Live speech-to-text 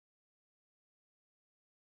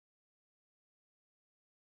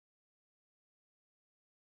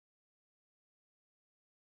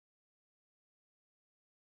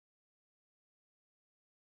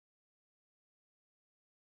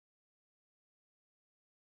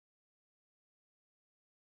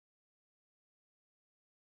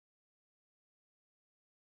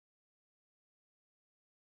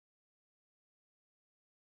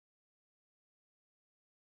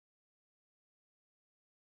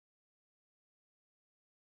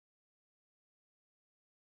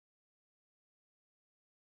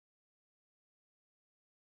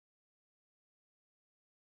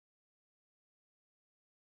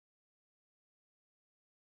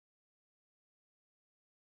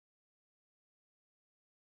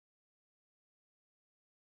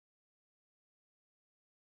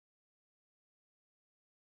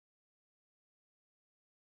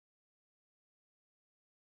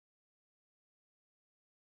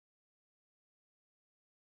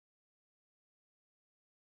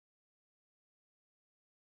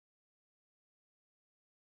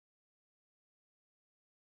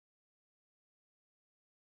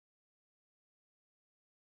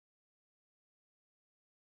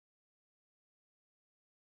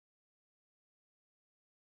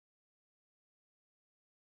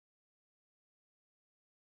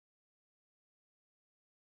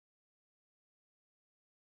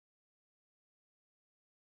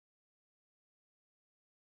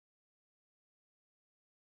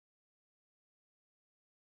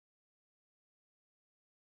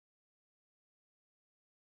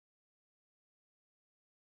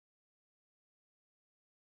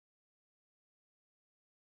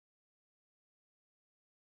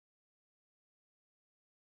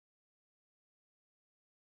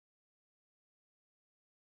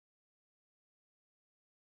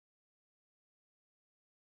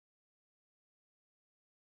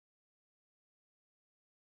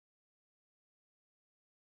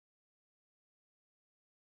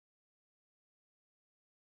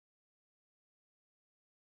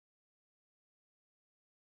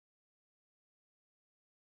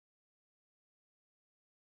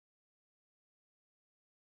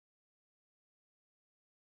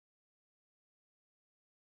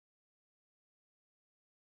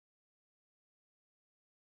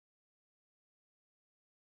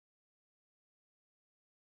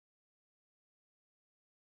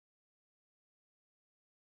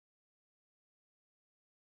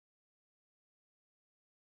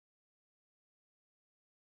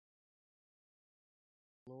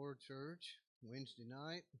Lord Church Wednesday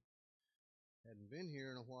night. Hadn't been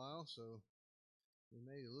here in a while, so we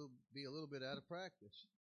may be a little bit out of practice.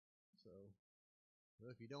 So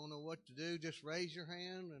if you don't know what to do, just raise your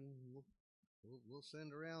hand and we'll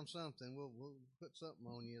send around something. We'll put something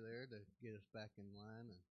on you there to get us back in line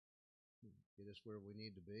and get us where we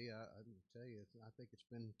need to be. I can tell you, I think it's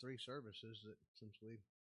been 3 services since we've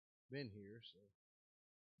been here. So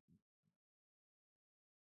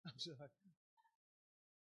I'm sorry.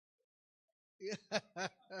 Yeah.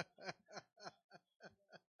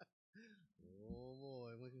 Oh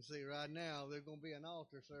boy, we can see right now there's going to be an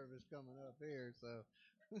altar service coming up here, so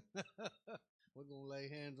we're going to lay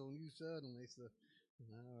hands on you suddenly. So,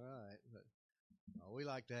 all right, but we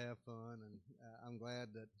like to have fun, and I'm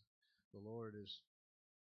glad that the Lord is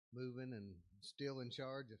moving and still in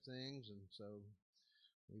charge of things, and so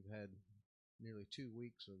we've had nearly 2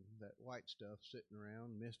 weeks of that white stuff sitting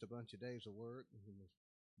around, missed a bunch of days of work, and was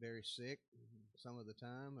very sick some of the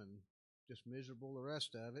time, and just miserable the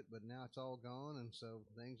rest of it. But now it's all gone, and so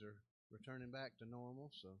things are returning back to normal.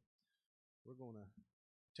 So we're going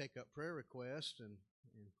to take up prayer requests and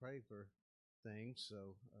pray for things.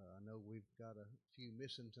 So I know we've got a few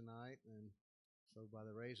missing tonight, and so by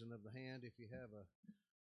the raising of the hand, if you have a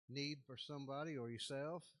need for somebody or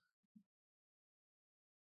yourself.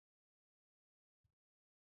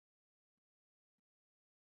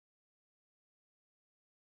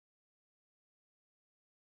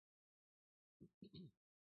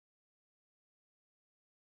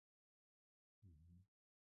 All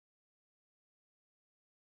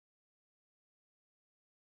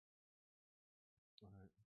right.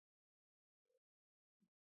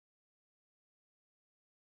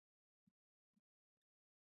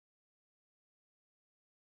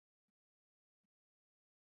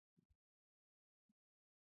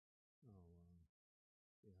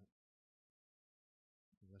 Yeah.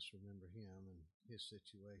 Let's remember him and his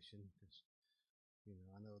situation, because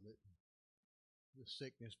I know that the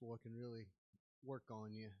sickness, boy, can really work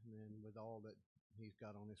on you, and with all that he's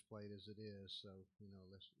got on his plate as it is. So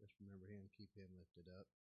let's remember him, keep him lifted up.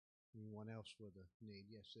 Anyone else with a need?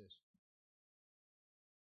 Yes, sis.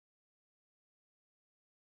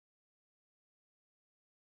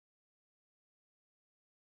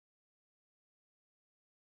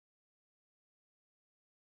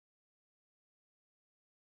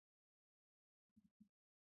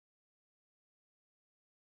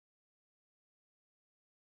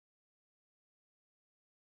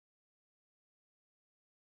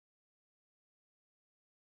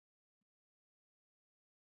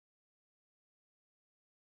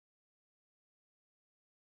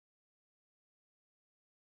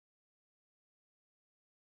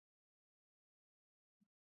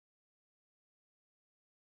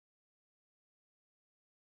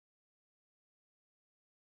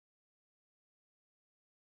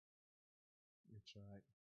 That's right.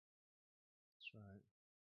 That's right.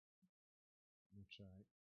 That's right.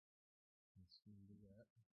 Let's remember that.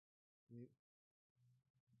 You-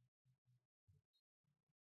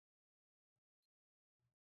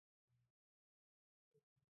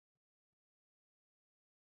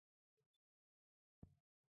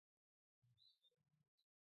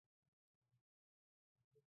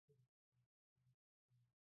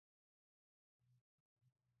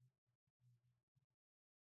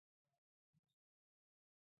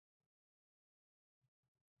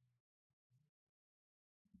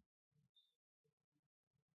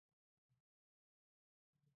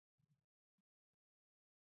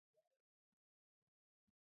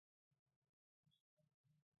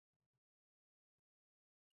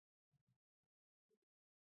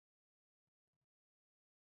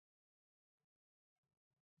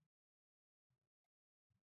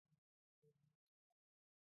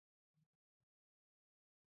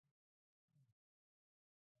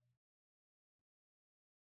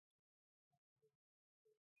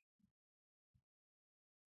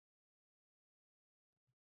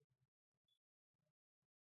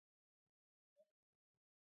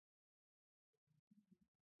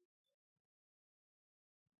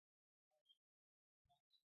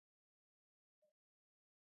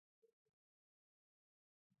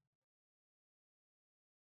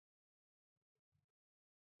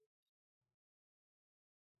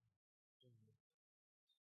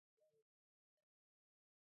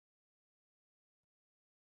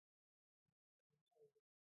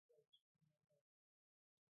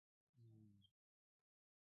 Mm,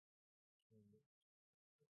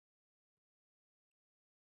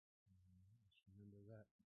 Let's remember that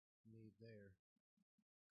need there.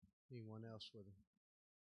 Anyone else with a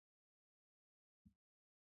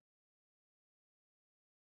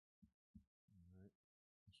All right.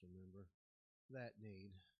 that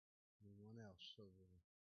need? Anyone else over the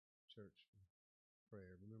church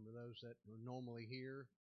prayer? Remember those that are normally here?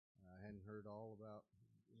 I hadn't heard all about,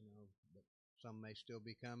 but some may still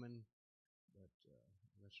be coming. But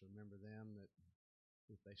let's remember them that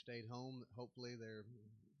if they stayed home, hopefully they're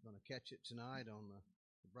going to catch it tonight on the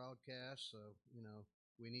broadcast. So,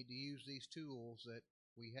 we need to use these tools that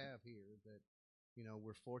we have here, that,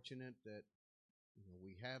 we're fortunate that,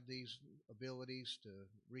 we have these abilities to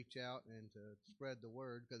reach out and to spread the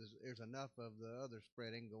word, because there's enough of the other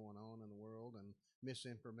spreading going on in the world and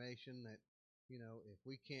misinformation that, if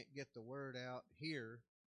we can't get the word out here,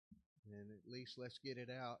 then at least let's get it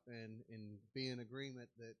out and be in agreement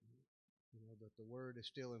that, that the word is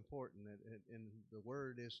still important, and the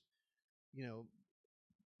word is,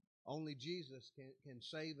 only Jesus can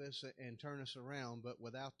save us and turn us around, but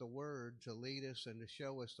without the word to lead us and to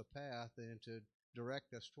show us the path and to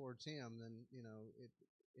direct us towards Him, then,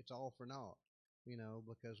 it's all for naught,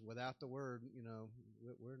 because without the word,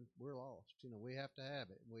 we're lost. We have to have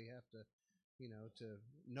it. We have to, to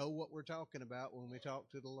know what we're talking about when we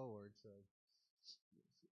talk to the Lord. So,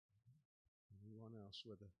 anyone else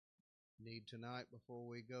with a need tonight before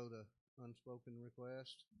we go to unspoken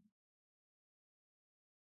request?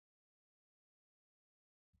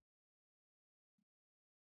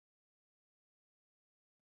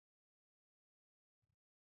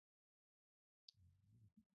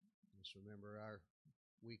 Just remember our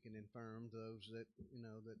weak and infirm, those that,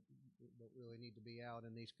 that don't really need to be out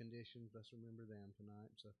in these conditions. Let's remember them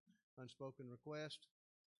tonight. So, unspoken request.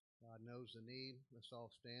 God knows the need. Let's all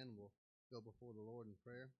stand. We'll go before the Lord in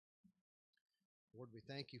prayer. Lord, we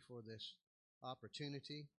thank you for this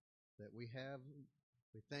opportunity that we have.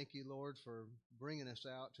 We thank you, Lord, for bringing us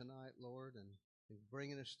out tonight, Lord, and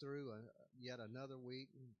bringing us through yet another week.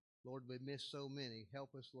 Lord, we missed so many.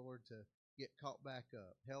 Help us, Lord, to get caught back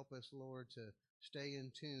up. Help us, Lord, to stay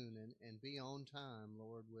in tune and be on time,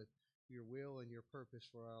 Lord, with your will and your purpose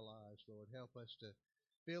for our lives, Lord. Help us to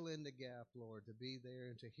fill in the gap, Lord, to be there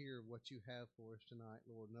and to hear what you have for us tonight,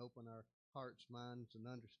 Lord, and open our hearts, minds, and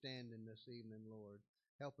understanding this evening, Lord.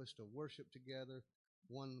 Help us to worship together,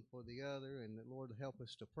 one for the other, and Lord, help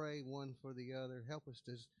us to pray one for the other. Help us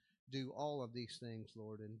to do all of these things,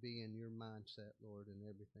 Lord, and be in your mindset, Lord, in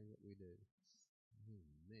everything that we do.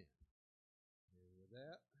 Amen. And with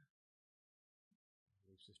that, I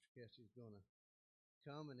believe Sister Kessie's going to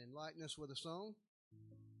come and enlighten us with a song.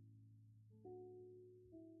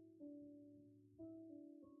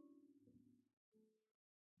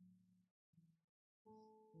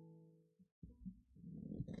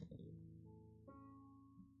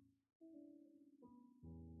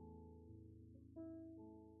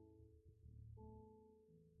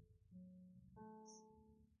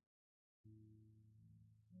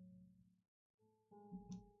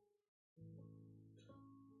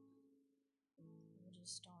 We'll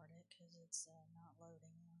just start it because it's not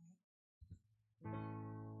loading right.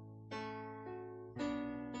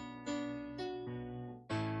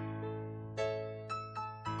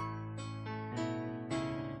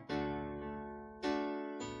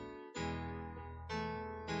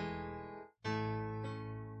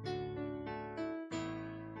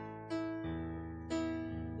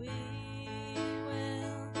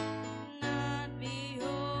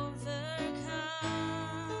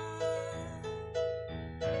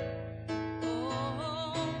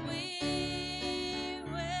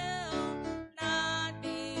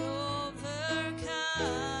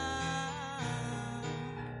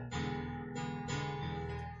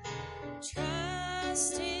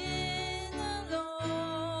 Trust in the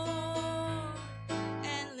Lord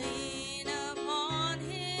and lean upon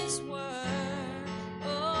His word.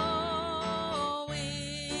 Oh,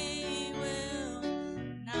 we will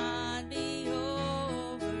not be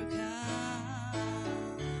overcome.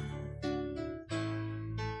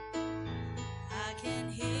 I can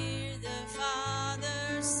hear the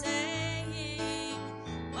Father saying,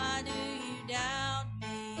 why do you doubt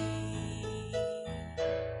me?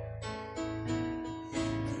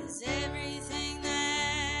 'Cause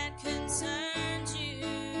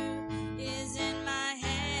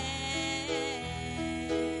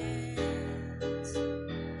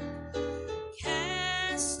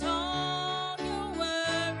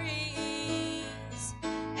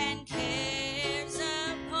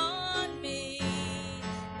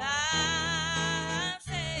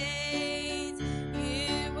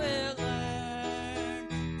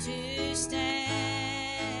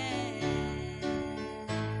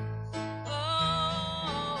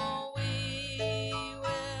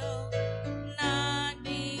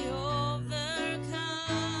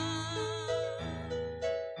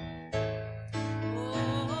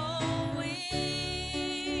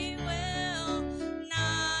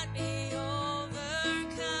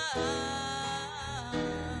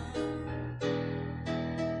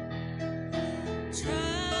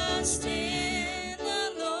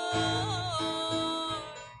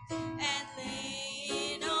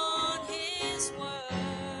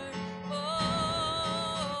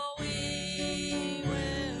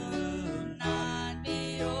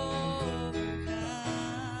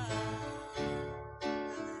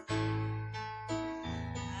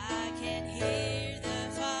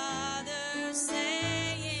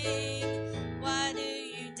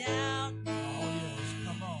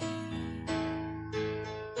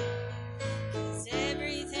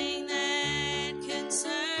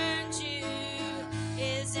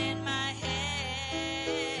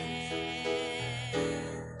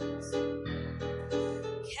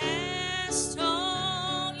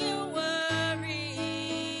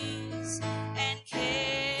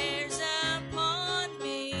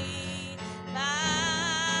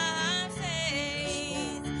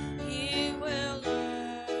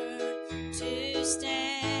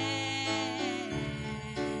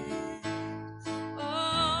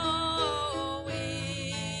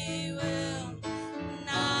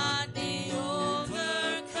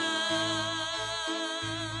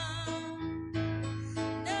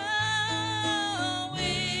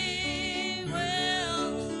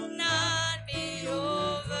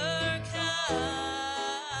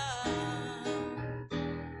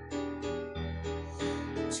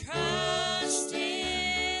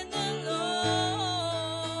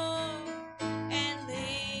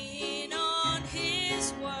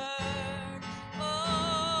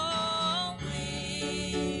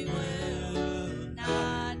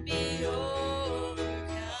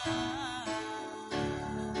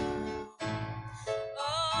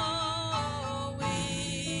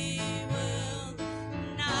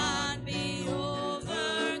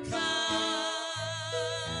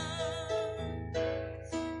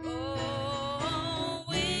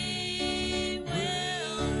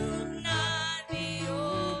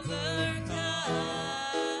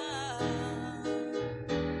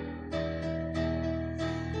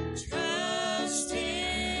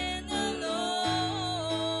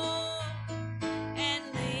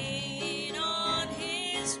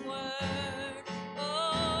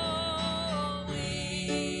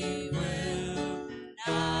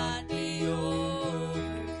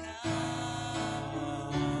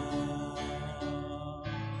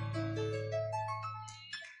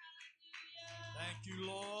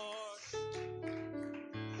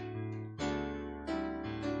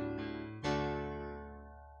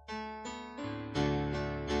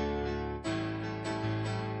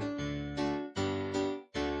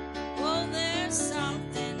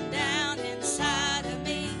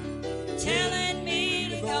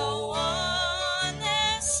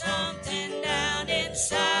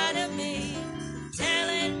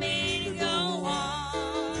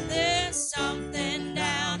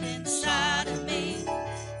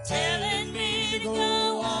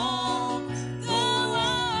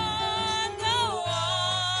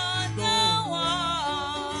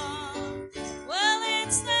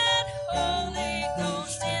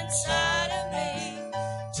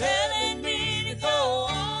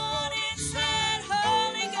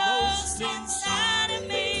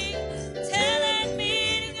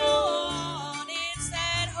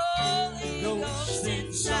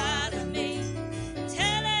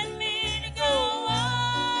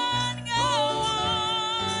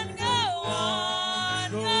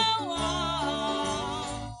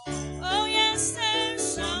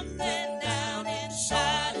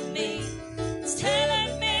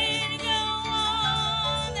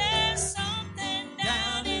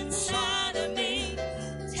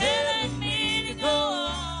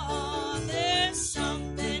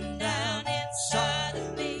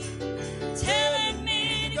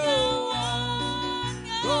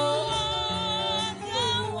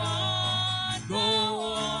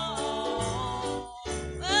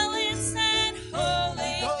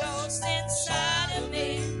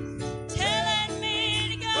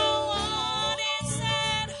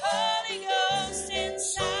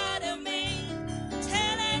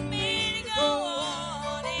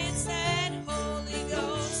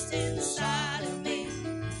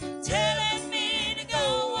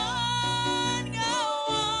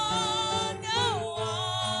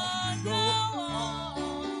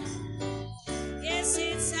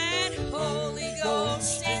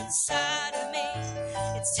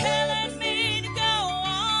It's telling me to go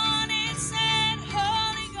on. It's that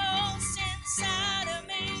Holy Ghost inside of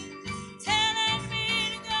me. Telling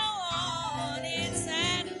me to go on. It's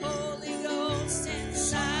that Holy Ghost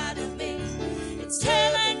inside of me. It's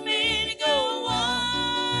telling me to go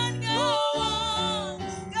on, go on,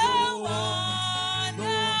 go on,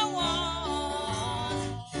 go on.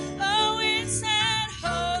 Oh, it's that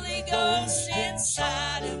Holy Ghost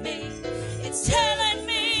inside of me. It's telling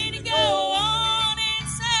me to go on.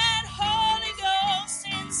 It's that Holy Ghost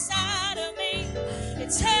inside of me.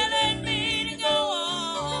 It's telling me to go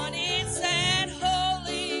on. It's that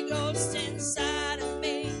Holy Ghost inside of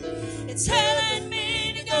me. It's telling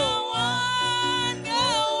me to go on, go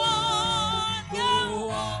on, go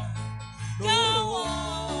on, go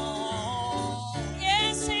on.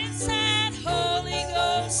 Yes, it's that Holy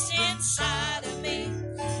Ghost inside of me.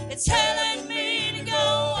 It's telling me to go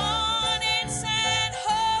on. It's that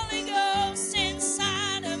Holy Ghost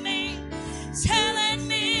inside of me. It's telling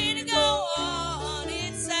me to go on.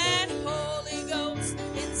 It's that Holy Ghost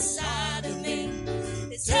inside of me.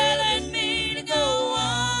 It's telling me to go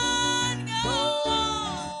on, go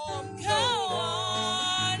on, go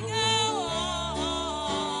on, go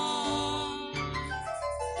on.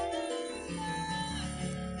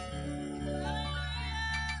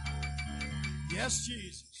 Yes,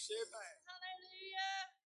 Jesus. Say back. Hallelujah.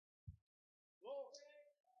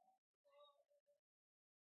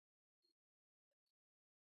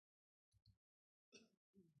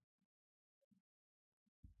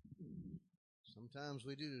 Sometimes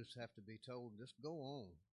we do just have to be told, just go on.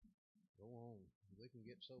 Go on. We can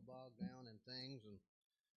get so bogged down in things, and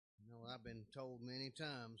I've been told many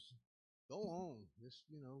times, go on. Just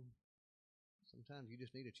sometimes you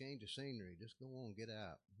just need a change of scenery. Just go on, get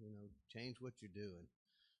out. Change what you're doing.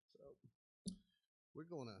 So we're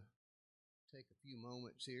gonna take a few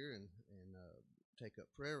moments here and take up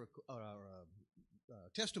prayer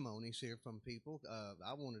testimonies here from people.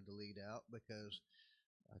 I wanted to lead out because,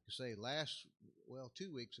 like I say,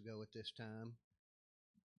 2 weeks ago at this time,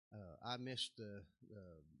 I missed the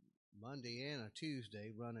Monday and a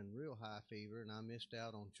Tuesday running real high fever, and I missed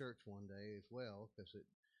out on church one day as well because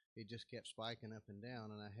it just kept spiking up and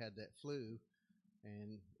down, and I had that flu,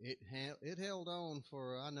 and it held on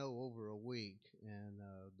for over a week, and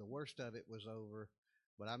the worst of it was over.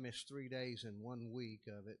 But I missed 3 days in 1 week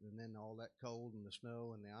of it, and then all that cold and the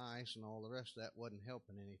snow and the ice and all the rest of that wasn't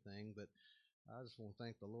helping anything. But I just want to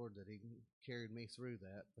thank the Lord that He carried me through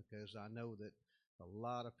that, because I know that a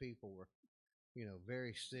lot of people were,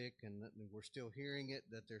 very sick, and we're still hearing it,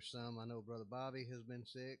 that there's some. I know Brother Bobby has been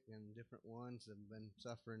sick, and different ones have been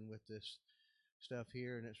suffering with this stuff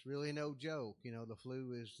here, and it's really no joke. The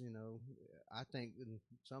flu is, I think in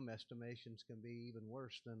some estimations can be even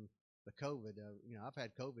worse than the COVID. I've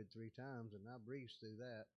had COVID 3 times, and I breezed through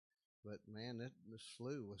that. But man, this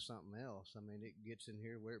flu was something else. I mean, it gets in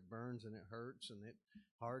here where it burns and it hurts, and it's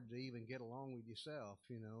hard to even get along with yourself,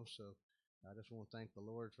 So I just want to thank the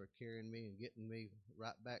Lord for carrying me and getting me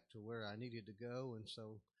right back to where I needed to go. And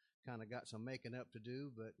so kind of got some making up to do,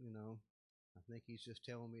 but I think He's just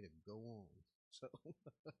telling me to go on. So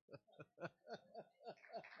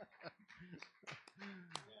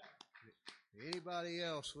anybody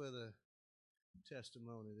else with a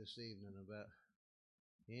testimony this evening about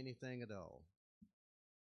anything at all?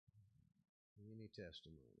 Any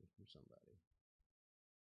testimony from somebody?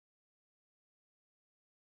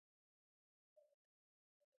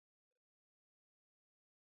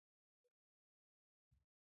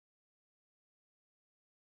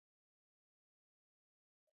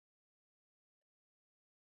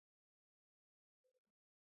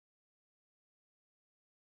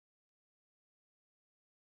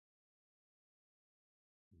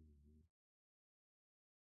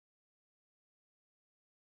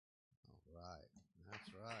 All right. That's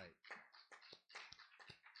right.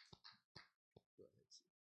 Go ahead.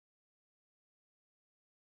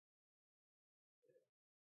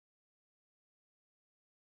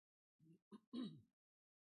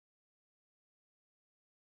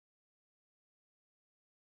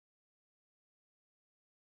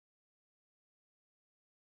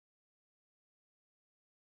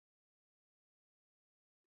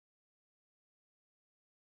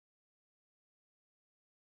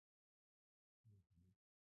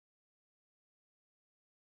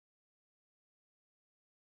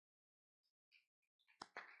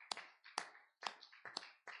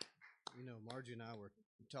 Margie and I were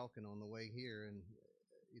talking on the way here, and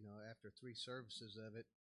after 3 services of it,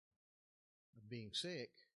 of being sick,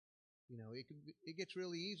 it gets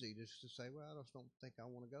really easy just to say, well, I just don't think I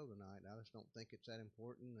want to go tonight. I just don't think it's that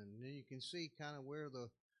important. And then you can see kind of where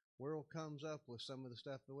world comes up with some of the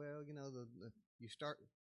stuff. Well, you start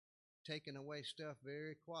taking away stuff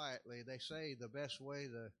very quietly. They say the best way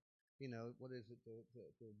to, what is it,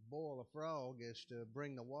 to boil a frog is to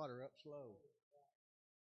bring the water up slow.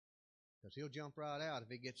 Because he'll jump right out if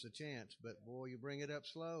he gets a chance. But boy, you bring it up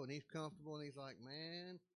slow and he's comfortable and he's like,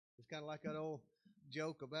 man, it's kind of like that old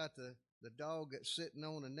joke about the dog that's sitting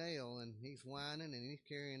on a nail and he's whining and he's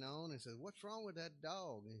carrying on and says, what's wrong with that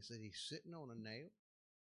dog? And he said, he's sitting on a nail.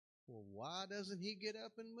 Well, why doesn't he get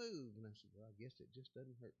up and move? And I said, well, I guess it just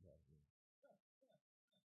doesn't hurt bad enough.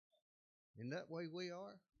 In that way we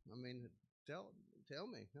are. I mean, tell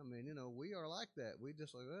me. I mean, we are like that. We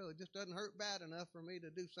just like, well, it just doesn't hurt bad enough for me to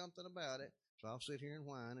do something about it. So I'll sit here and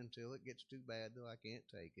whine until it gets too bad that I can't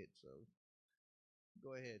take it. So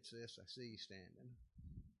go ahead, sis. I see you standing.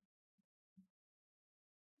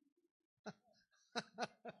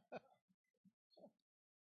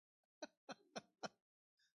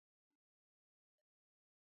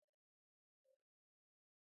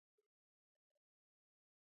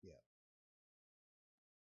 Yeah.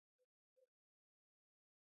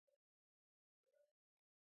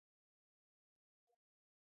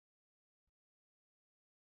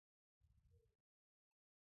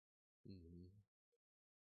 Mm-hmm.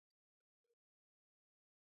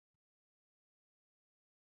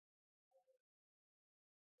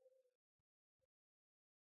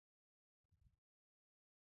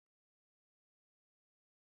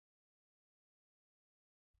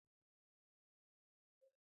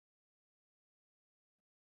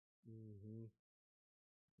 Mm-hmm.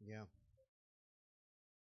 Yeah.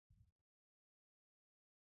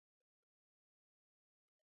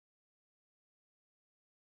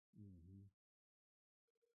 Mm-hmm.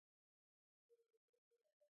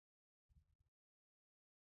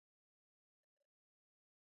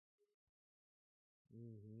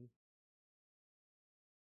 Mm-hmm.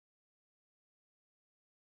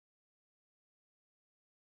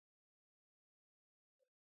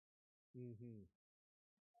 Mm-hmm.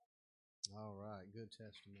 All right. Good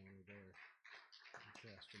testimony there. Good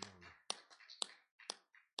testimony.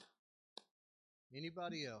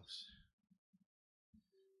 Anybody else?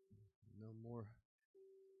 No more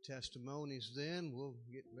testimonies then. We'll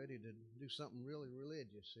get ready to do something really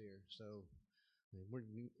religious here. So,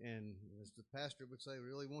 and as the pastor would say, we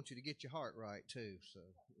really want you to get your heart right too. So,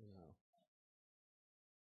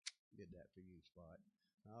 did that for you, Spot.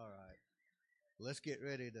 All right. Let's get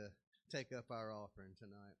ready to take up our offering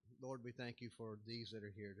tonight. Lord, we thank you for these that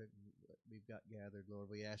are here that we've got gathered. Lord,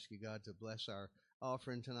 we ask you, God, to bless our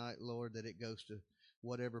offering tonight, Lord, that it goes to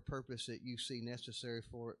whatever purpose that you see necessary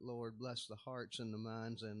for it. Lord, bless the hearts and the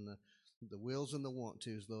minds and the wills and the want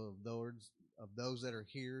tos, Lord, of those that are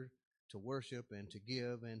here to worship and to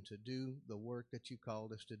give and to do the work that you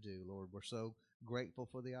called us to do. Lord, we're so grateful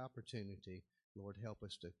for the opportunity. Lord, help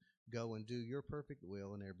us to go and do your perfect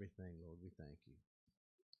will in everything. Lord, we thank you.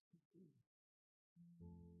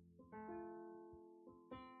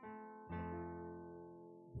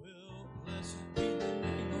 Well, blessed be the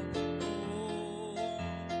name of the Lord.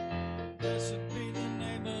 Blessed be the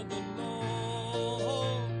name of the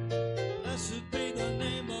Lord. Blessed be the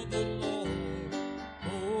name of the Lord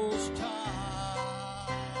Most High.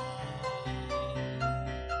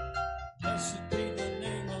 Blessed be the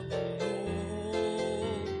name of the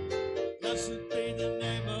Lord. Blessed be the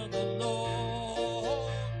name of the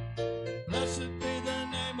Lord. Blessed be the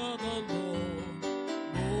name of the Lord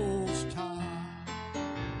Most High.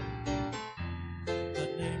 The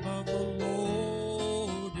name of the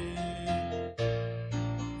Lord is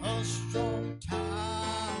a strong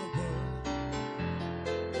tower.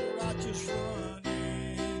 The righteous run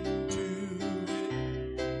into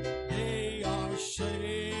it. They are saved.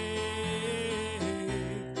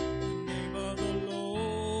 The name of the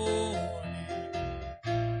Lord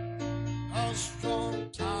is a strong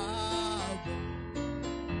tower.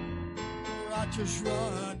 The righteous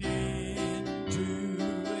run into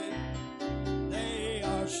it. They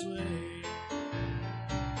are saved.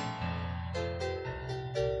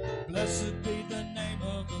 Blessed be the name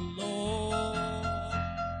of the Lord.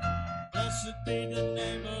 Blessed be the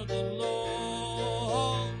name of the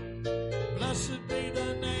Lord. Blessed be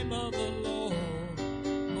the name of the Lord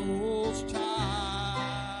Most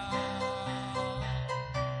High.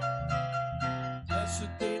 Blessed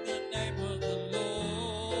be the name of the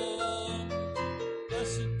Lord.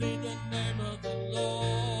 Blessed be the name of the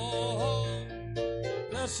Lord.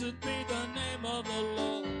 Blessed be the name of the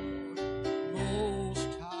Lord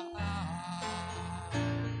Most High.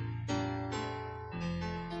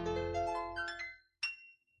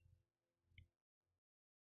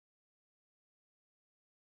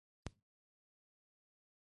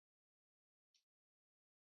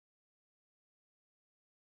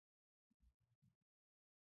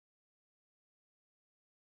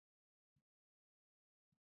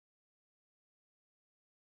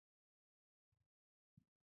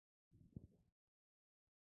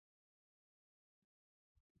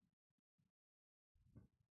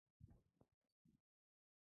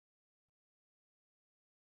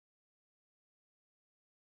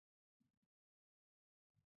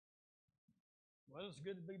 Well, it's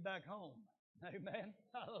good to be back home. Amen.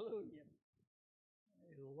 Hallelujah.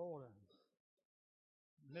 Hey, Lord, I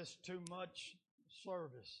missed too much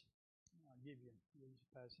service. I'll give you,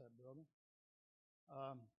 pass that, brother.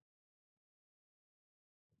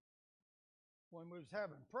 When we was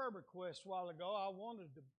having prayer requests a while ago, I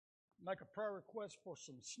wanted to make a prayer request for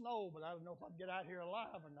some snow, but I don't know if I'd get out here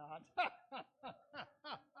alive or not.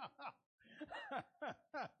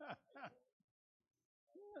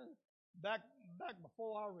 Back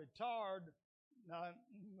before I retired, I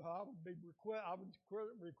would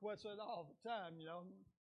request it all the time, you know.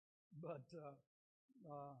 But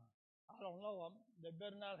I don't know. They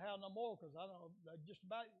better not have no more, because I don't know. They just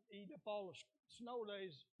about eat up all the snow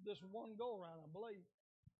days this one go around, I believe.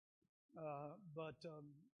 But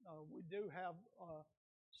we do have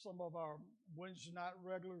some of our Wednesday night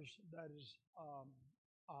regulars that is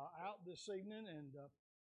out this evening, and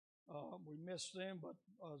we missed them. But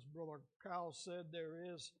as Brother Kyle said, there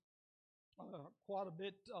is quite a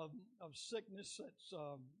bit of sickness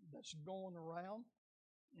that's going around,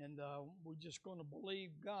 and we're just going to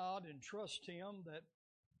believe God and trust Him that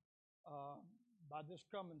by this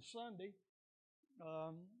coming Sunday,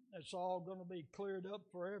 it's all going to be cleared up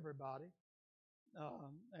for everybody.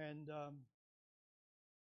 I'm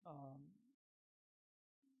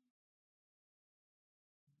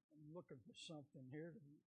looking for something here.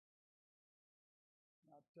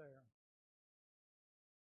 Not there.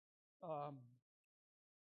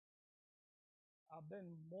 I've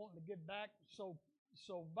been wanting to get back so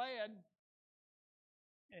bad,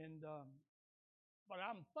 and but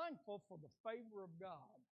I'm thankful for the favor of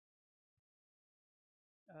God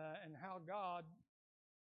and how God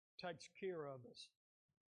takes care of us.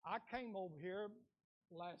 I came over here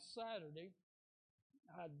last Saturday.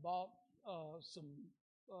 I had bought some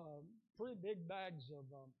pretty big bags of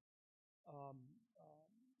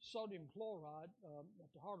sodium chloride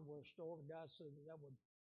at the hardware store. The guy said that would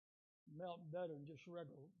melt better than just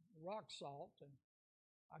regular rock salt. And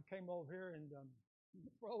I came over here and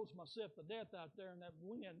froze myself to death out there in that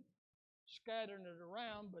wind, scattering it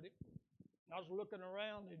around. But I was looking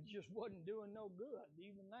around, it just wasn't doing no good,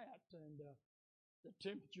 even that. And the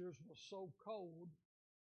temperatures were so cold.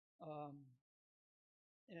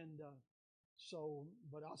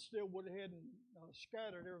 But I still went ahead and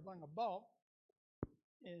scattered everything I bought.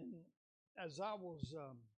 And as I was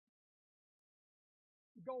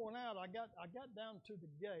going out, I got down to the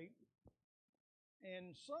gate,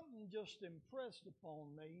 and something just impressed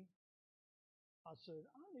upon me. I said,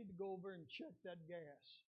 I need to go over and check that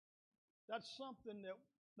gas. That's something that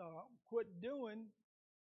quit doing.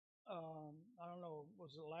 I don't know,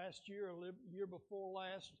 was it last year or year before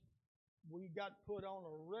last? We got put on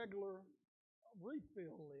a regular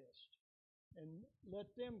refill list and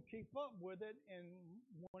let them keep up with it. And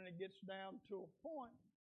when it gets down to a point,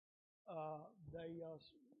 they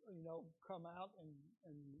come out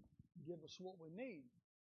and give us what we need.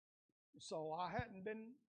 So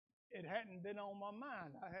it hadn't been on my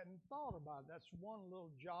mind. I hadn't thought about it. That's one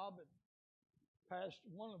little job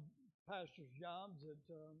one of Pastor's jobs that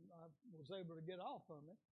I was able to get off of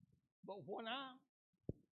me. But when I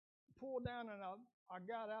pulled down and I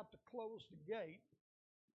got out to close the gate,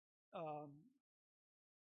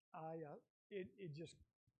 it just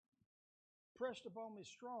pressed upon me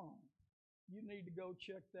strong. You need to go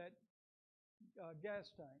check that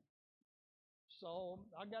gas tank. So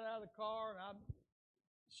I got out of the car and I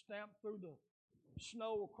stamped through the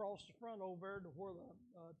snow across the front over there to where the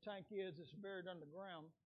tank is. It's buried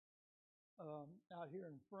underground out here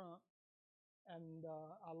in front. And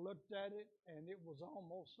I looked at it, and it was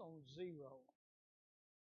almost on zero.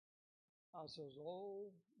 I says,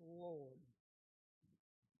 oh, Lord.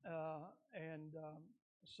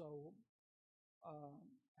 So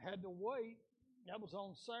had to wait. That was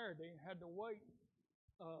on Saturday. Had to wait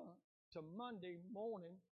to Monday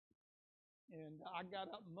morning. And I got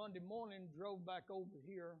up Monday morning, drove back over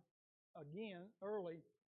here again early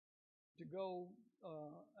to go,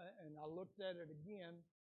 and I looked at it again,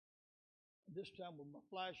 this time with my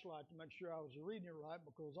flashlight to make sure I was reading it right,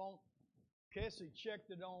 because Cassie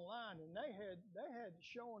checked it online, and they had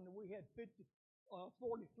showing that we had 43%.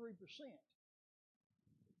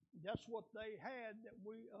 That's what they had that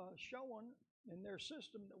we showing in their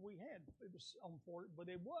system that we had. It was on 40, but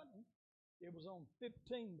it wasn't. It was on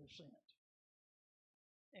 15%.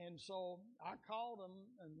 And so I called them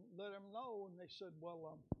and let them know, and they said,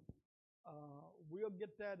 well, we'll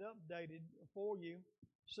get that updated for you.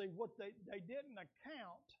 See, what they didn't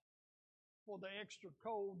account for the extra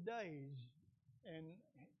cold days and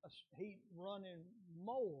heat running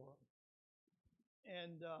more.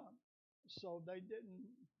 And so they didn't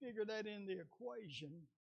figure that in the equation.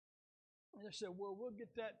 And they said, well, we'll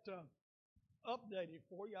get that updated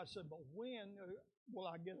for you. I said, but when will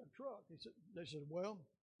I get a truck? They said, well,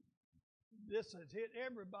 this has hit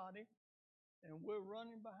everybody, and we're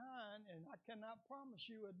running behind, and I cannot promise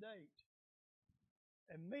you a date.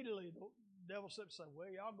 Immediately, the devil said, well,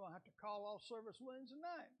 y'all going to have to call off service Wednesday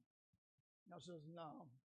night. And I says, no,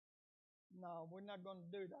 we're not going to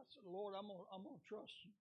do that. I said, Lord, I'm going to trust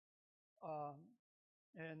you.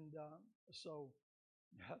 So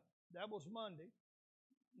that was Monday,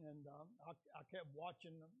 and I kept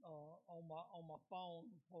watching on my phone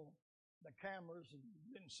for the cameras and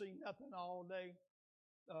didn't see nothing all day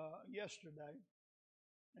yesterday,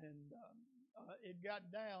 and it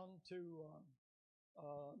got down to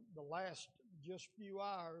the last just few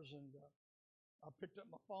hours, and I picked up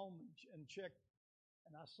my phone and checked,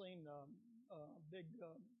 and I seen a big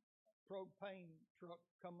propane truck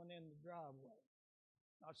coming in the driveway.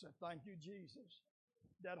 I said, thank you, Jesus.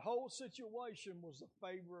 That whole situation was the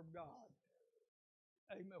favor of God.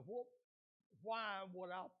 Amen. Why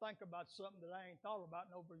would I think about something that I ain't thought about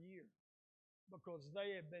in over a year? Because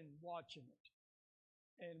they have been watching it.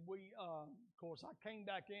 And we, of course, I came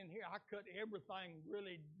back in here. I cut everything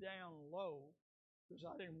really down low because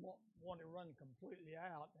I didn't want it running completely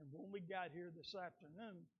out. And when we got here this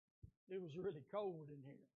afternoon, it was really cold in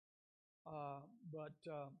here. But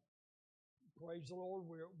praise the Lord,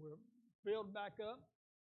 we're filled back up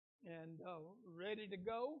and ready to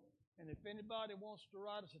go. And if anybody wants to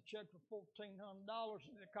write us a check for $1,400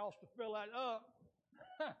 and it costs to fill that up,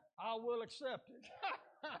 I will accept it.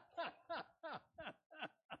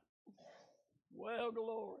 Well,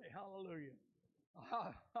 glory, hallelujah.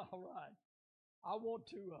 All right. I want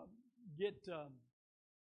to get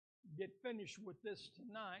finished with this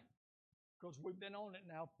tonight because we've been on it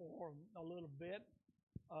now for a little bit,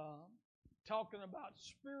 talking about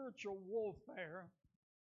spiritual warfare,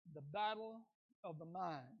 the battle of the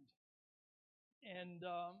mind. And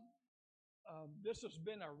this has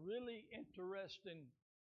been a really interesting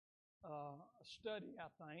study,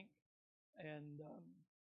 I think, and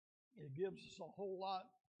it gives us a whole lot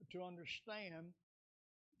to understand.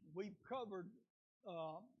 We've covered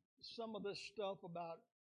some of this stuff about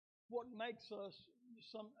what makes us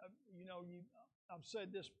I've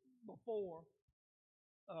said this before.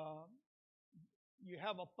 You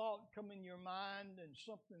have a thought come in your mind and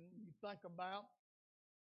something you think about,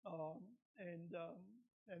 and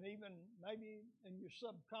even maybe in your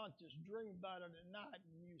subconscious dream about it at night,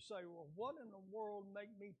 and you say, well, what in the world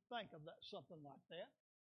make me think of that, something like that,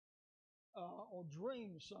 or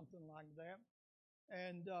dream something like that.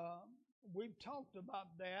 And we've talked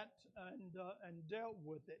about that and dealt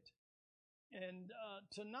with it. And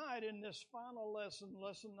tonight in this final lesson,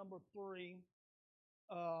 lesson number 3,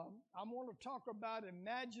 I'm going to talk about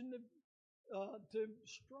imaginative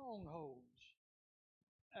strongholds.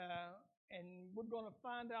 And we're going to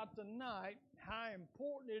find out tonight how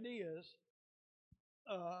important it is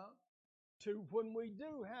to, when we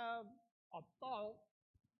do have a thought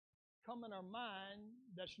come in our mind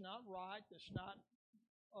that's not right, that's not,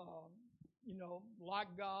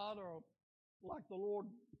 like God or like the Lord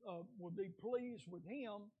would be pleased with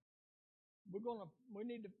Him. We're going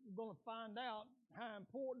to find out how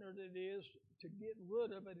important it is to get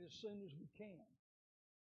rid of it as soon as we can.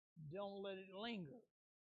 Don't let it linger.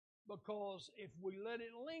 Because if we let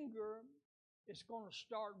it linger, it's going to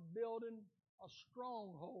start building a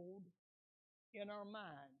stronghold in our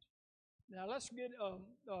mind. Now let's get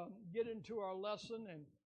into our lesson, and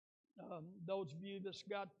those of you that's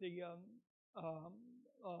got the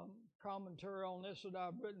commentary on this that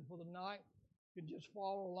I've written for the night, you can just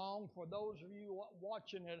follow along. For those of you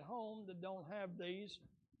watching at home that don't have these,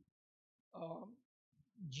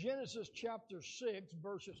 Genesis chapter 6,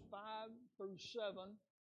 verses 5 through 7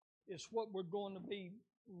 is what we're going to be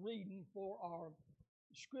reading for our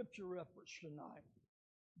scripture reference tonight.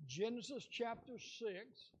 Genesis chapter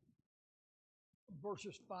 6,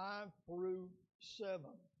 verses 5 through 7.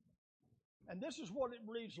 And this is what it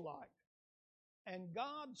reads like. And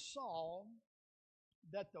God saw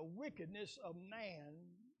that the wickedness of man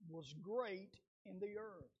was great in the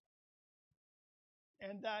earth,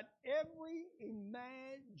 and that every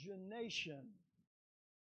imagination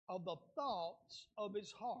of the thoughts of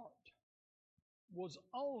his heart was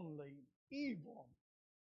only evil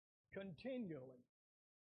continually.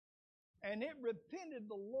 And it repented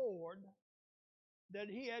the Lord that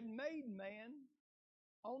He had made man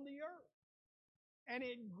on the earth, and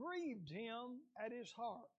it grieved Him at His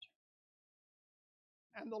heart.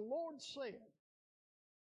 And the Lord said,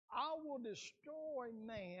 I will destroy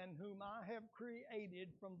man whom I have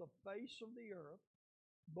created from the face of the earth,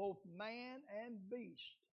 both man and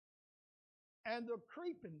beast, and the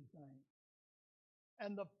creeping thing,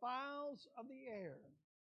 and the fowls of the air.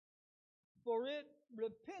 For it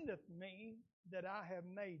repenteth me that I have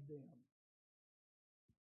made them.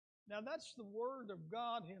 Now that's the word of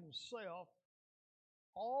God Himself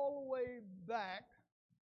all the way back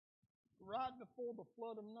right before the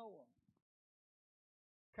flood of Noah.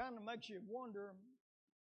 Kind of makes you wonder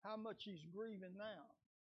how much He's grieving now.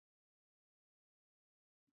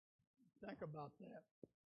 Think about that.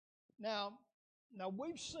 Now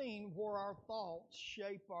we've seen where our thoughts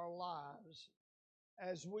shape our lives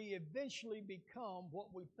as we eventually become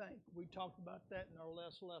what we think. We talked about that in our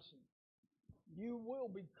last lesson. You will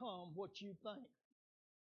become what you think.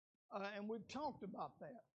 And we've talked about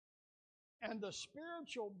that. And the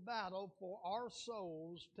spiritual battle for our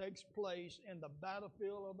souls takes place in the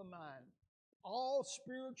battlefield of the mind. All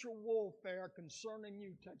spiritual warfare concerning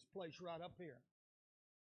you takes place right up here.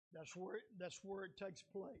 That's where it takes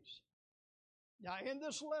place. Now, in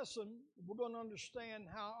this lesson, we're going to understand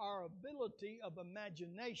how our ability of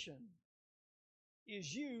imagination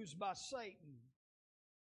is used by Satan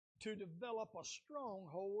to develop a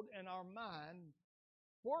stronghold in our mind,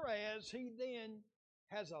 whereas he then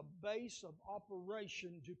has a base of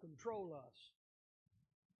operation to control us.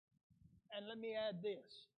 And let me add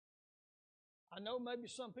this. I know maybe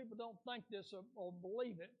some people don't think this or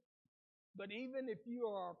believe it, but even if you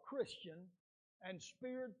are a Christian and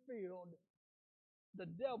Spirit-filled, the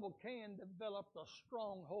devil can develop a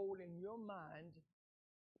stronghold in your mind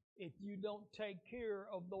if you don't take care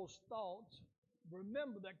of those thoughts.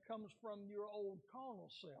 Remember, that comes from your old carnal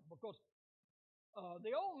self, because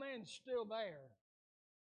the old man's still there.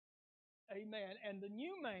 Amen. And the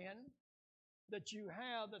new man that you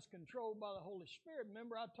have that's controlled by the Holy Spirit,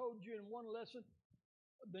 remember I told you in one lesson,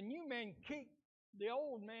 the new man kicked the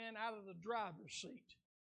old man out of the driver's seat.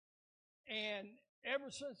 And ever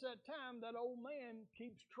since that time, that old man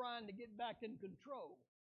keeps trying to get back in control.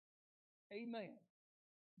 Amen.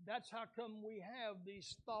 That's how come we have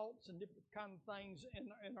these thoughts and different kind of things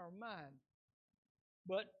in our mind.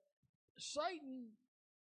 But Satan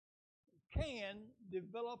can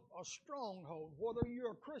develop a stronghold, whether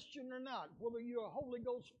you're a Christian or not, whether you're a Holy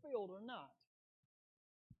Ghost filled or not.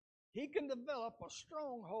 He can develop a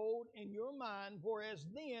stronghold in your mind, whereas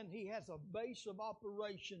then he has a base of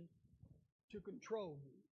operation to control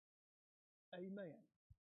you. Amen.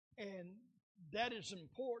 And that is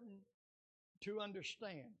important to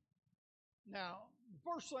understand. Now, the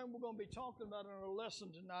first thing we're going to be talking about in our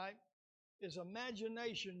lesson tonight is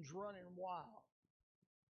imaginations running wild.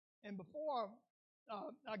 And before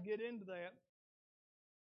I get into that,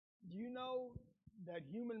 do you know that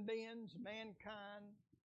human beings, mankind,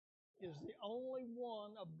 is the only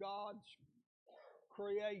one of God's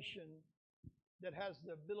creation that has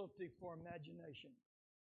the ability for imagination?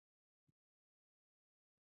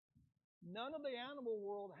 None of the animal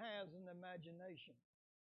world has an imagination.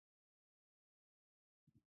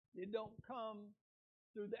 It don't come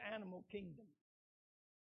through the animal kingdom.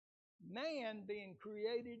 Man, being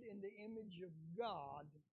created in the image of God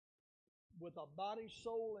with a body,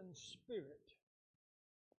 soul, and spirit,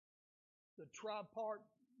 the tripart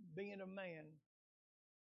being a man,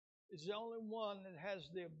 is the only one that has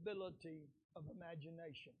the ability of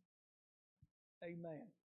imagination. Amen.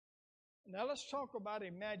 Now let's talk about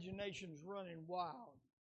imaginations running wild.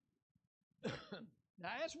 Now,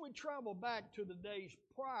 as we travel back to the days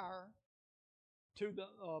prior to the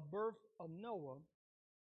birth of Noah,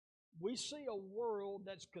 we see a world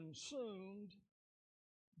that's consumed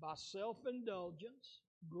by self-indulgence,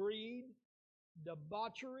 greed,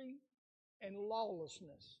 debauchery, and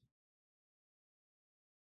lawlessness.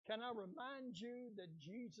 Can I remind you that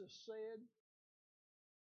Jesus said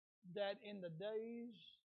that in the days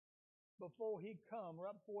before He comes,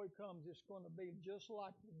 right before He comes, it's going to be just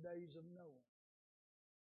like the days of Noah?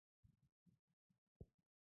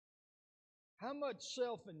 How much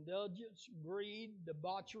self-indulgence, greed,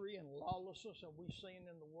 debauchery, and lawlessness have we seen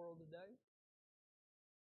in the world today?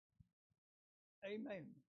 Amen.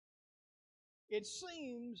 It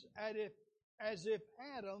seems as if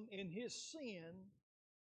Adam, in his sin,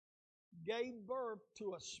 gave birth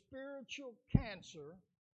to a spiritual cancer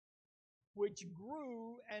which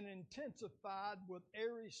grew and intensified with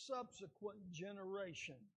every subsequent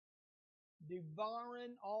generation,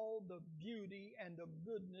 devouring all the beauty and the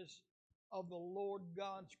goodness of the Lord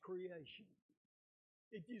God's creation.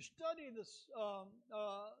 If you study the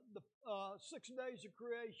 6 days of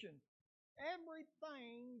creation,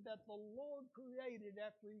 everything that the Lord created,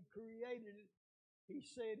 after He created it, He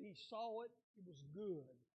said He saw it was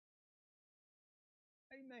good.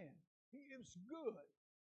 Amen. It was good.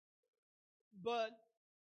 But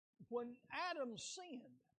when Adam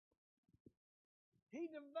sinned, he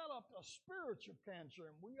developed a spiritual cancer,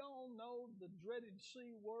 and we all know the dreaded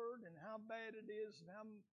C word and how bad it is and how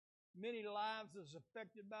many lives is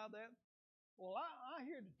affected by that. Well, I'm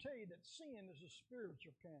here to tell you that sin is a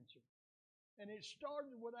spiritual cancer, and it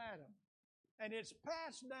started with Adam, and it's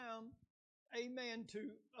passed down, amen,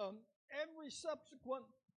 to every subsequent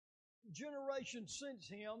generation since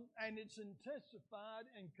him, and it's intensified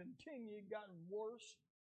and continued, gotten worse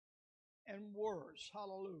and worse.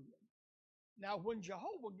 Hallelujah. Now, when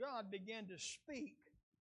Jehovah God began to speak,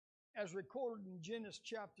 as recorded in Genesis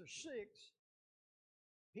chapter 6,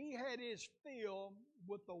 he had his fill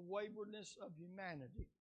with the waywardness of humanity.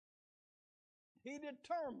 He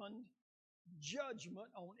determined judgment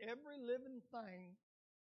on every living thing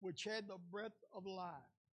which had the breath of life.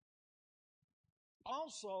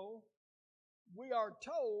 Also, we are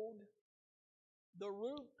told the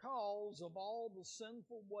root cause of all the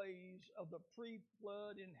sinful ways of the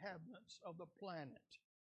pre-flood inhabitants of the planet.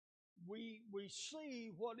 We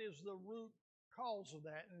see what is the root cause of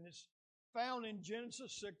that, and it's found in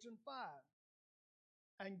Genesis 6 and 5.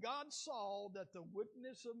 And God saw that the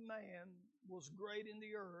wickedness of man was great in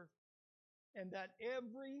the earth, and that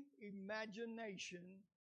every imagination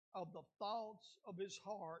of the thoughts of his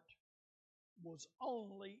heart was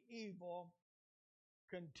only evil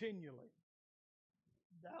continually.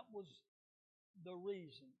 That was the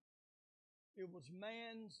reason. It was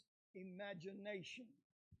man's imagination,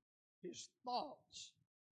 his thoughts,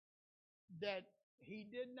 that he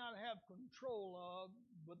did not have control of,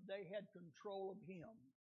 but they had control of him.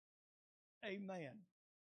 Amen.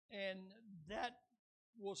 And that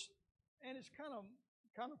was, and it's kind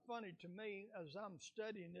of funny to me as I'm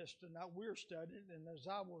studying this tonight. We're studying, and as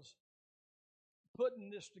I was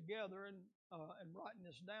putting this together and writing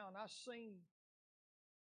this down, I seen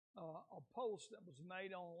a post that was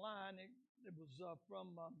made online. It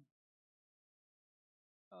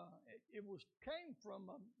was came from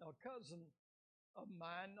a cousin of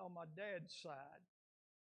mine on my dad's side,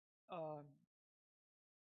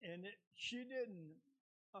 and she didn't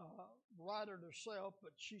write it herself,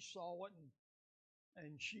 but she saw it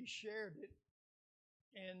and she shared it,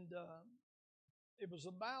 and it was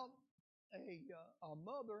about a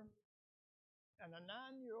mother and a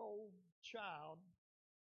 9-year-old child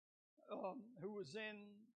who was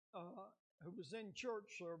in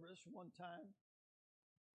church service one time,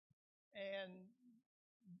 and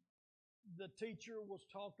the teacher was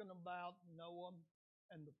talking about Noah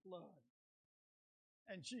and the flood,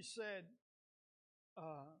 and she said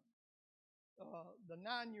the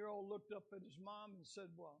 9-year-old looked up at his mom and said,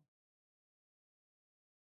 "Well,"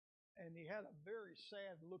 and he had a very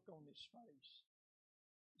sad look on his face.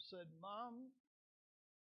 He said, "Mom,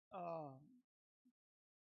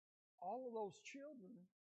 all of those children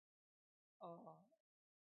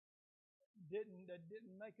that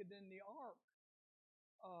didn't make it in the ark,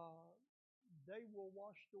 they were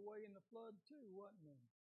washed away in the flood too, wasn't they?"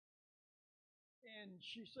 And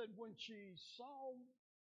she said when she saw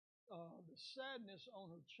the sadness on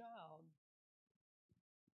her child,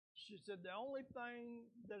 she said, "The only thing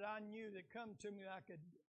that I knew that come to me I could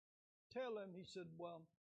tell him," he said, "Well,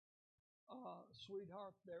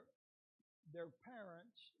 sweetheart, their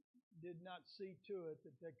parents did not see to it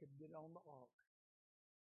that they could get on the ark."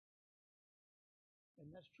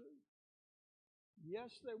 And that's true.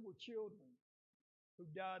 Yes, there were children who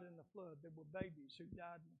died in the flood. There were babies who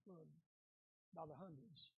died in the flood by the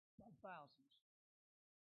hundreds, by the thousands.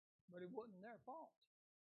 But it wasn't their fault.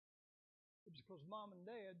 It was because mom and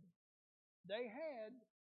dad, they had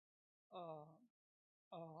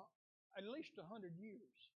at least 100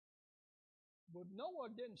 years. But Noah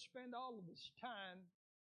didn't spend all of his time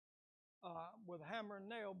with hammer and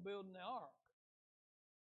nail building the ark.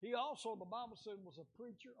 He also, the Bible said, was a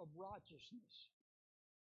preacher of righteousness.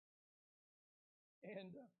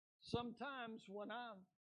 And sometimes when I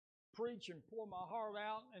preach and pour my heart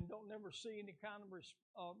out and don't never see any kind of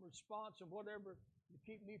response or whatever to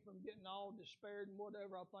keep me from getting all despaired and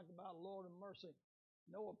whatever, I think about, Lord of mercy,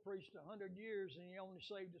 Noah preached 100 years and he only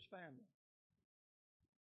saved his family.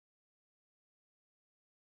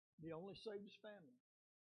 He only saved his family.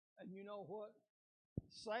 And you know what?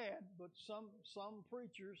 Sad, but some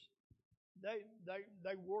preachers,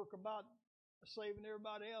 they work about saving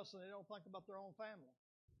everybody else and they don't think about their own family.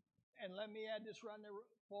 And let me add this right there,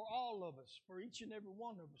 for all of us, for each and every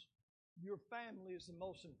one of us, your family is the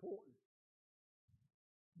most important.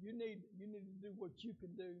 You need to do what you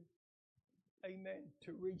can do, amen,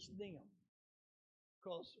 to reach them.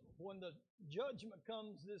 Because when the judgment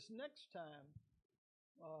comes this next time,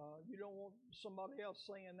 You don't want somebody else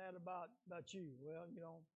saying that about you. Well,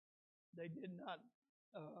 they did not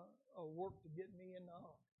work to get me in the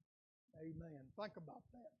ark. Amen. Think about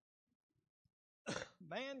that.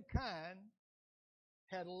 Mankind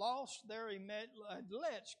had lost their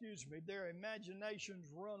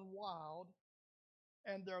imaginations run wild,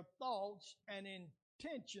 and their thoughts and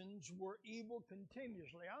intentions were evil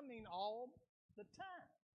continuously. I mean, all the time.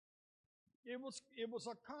 It was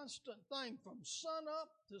a constant thing from sun up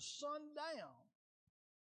to sundown.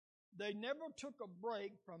 They never took a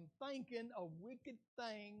break from thinking of wicked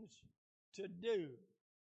things to do.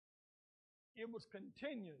 It was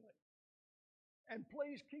continually. And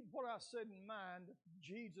please keep what I said in mind.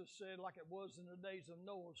 Jesus said, like it was in the days of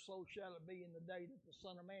Noah, so shall it be in the day that the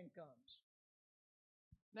Son of Man comes.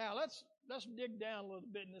 Now, let's dig down a little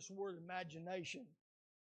bit in this word imagination.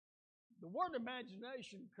 The word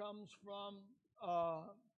imagination comes from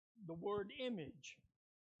the word image.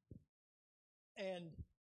 And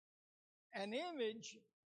an image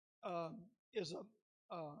is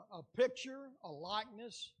a picture, a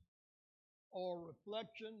likeness, or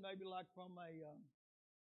reflection, maybe like from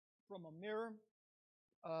a mirror.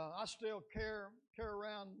 I still carry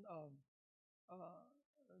around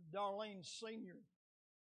Darlene's senior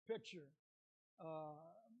picture,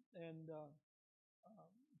 and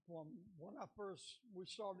from when we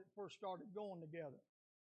first started going together,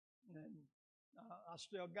 and I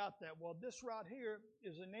still got that. Well, this right here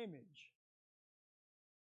is an image.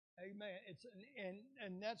 Amen.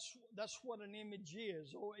 And that's what an image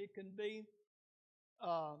is, or it can be,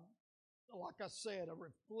 like I said, a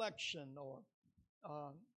reflection or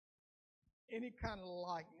any kind of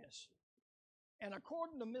likeness. And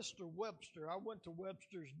according to Mr. Webster, I went to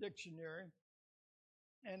Webster's dictionary,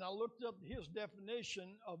 and I looked up his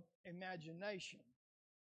definition of imagination.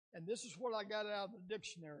 And this is what I got out of the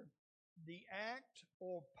dictionary: the act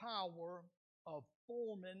or power of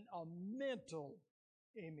forming a mental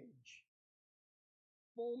image.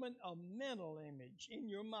 Forming a mental image in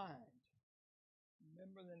your mind.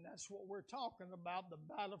 Remember, then that's what we're talking about, the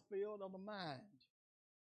battlefield of the mind.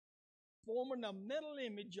 Forming a mental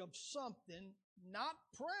image of something not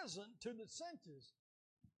present to the senses.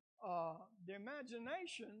 The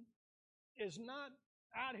imagination is not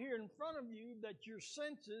out here in front of you that your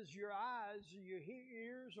senses, your eyes, your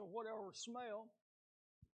ears, or whatever smell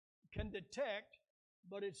can detect,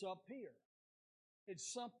 but it's up here. It's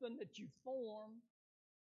something that you form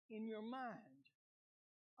in your mind.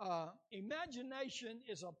 Imagination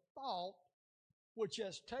is a thought which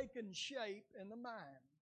has taken shape in the mind.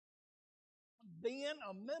 Then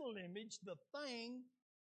a mental image, the thing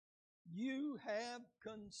you have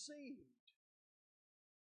conceived.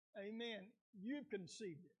 Amen. You've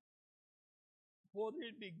conceived it. Whether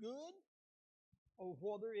it be good or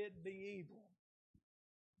whether it be evil.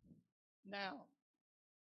 Now,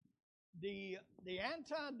 the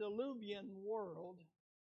antediluvian world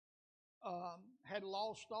had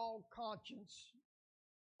lost all conscience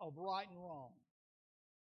of right and wrong.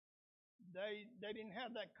 They didn't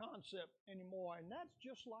have that concept anymore, and that's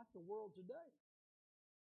just like the world today.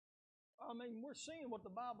 I mean, we're seeing what the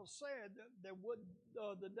Bible said, that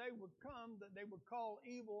the day would come that they would call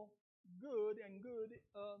evil good and good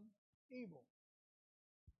evil.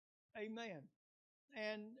 Amen.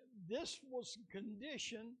 And this was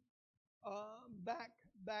conditioned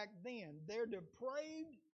back then. Their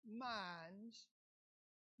depraved minds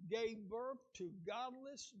gave birth to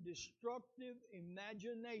godless, destructive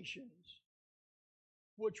imaginations,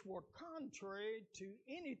 which were contrary to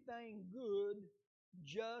anything good,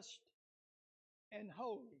 just, and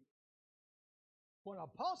holy. When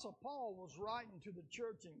Apostle Paul was writing to the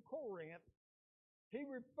church in Corinth, he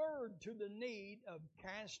referred to the need of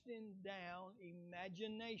casting down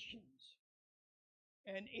imaginations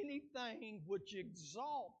and anything which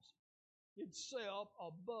exalts itself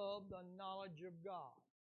above the knowledge of God.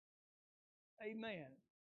 Amen.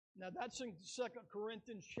 Now that's in 2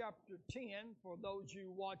 Corinthians chapter 10, for those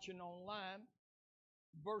you watching online,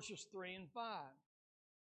 verses 3 and 5.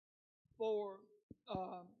 For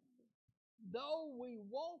though we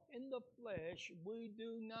walk in the flesh, we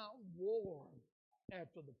do not war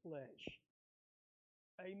after the flesh.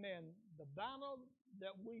 Amen. The battle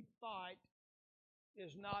that we fight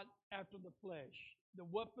is not after the flesh. The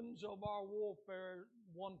weapons of our warfare,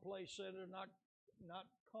 one place said, are not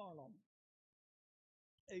carnal.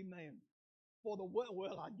 Amen.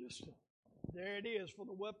 There it is. For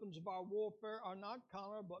the weapons of our warfare are not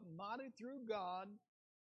carnal, but mighty through God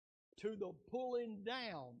to the pulling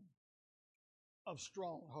down of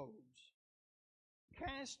strongholds,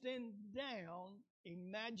 casting down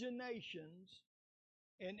imaginations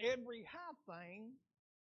and every high thing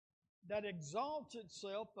that exalts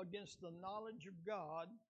itself against the knowledge of God,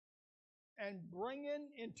 and bringing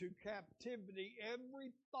into captivity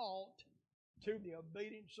every thought to the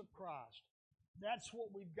obedience of Christ. That's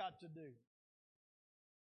what we've got to do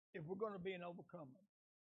if we're going to be an overcomer.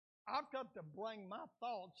 I've got to bring my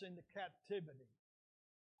thoughts into captivity.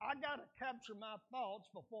 I got to capture my thoughts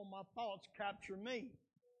before my thoughts capture me.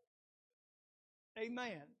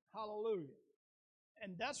 Amen. Hallelujah.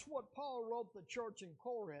 And that's what Paul wrote the church in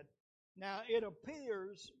Corinth. Now, it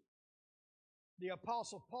appears the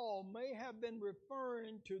Apostle Paul may have been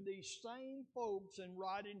referring to these same folks in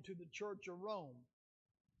writing to the church of Rome.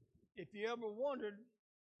 If you ever wondered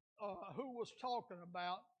who was talking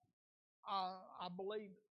about, I believe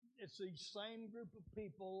it's the same group of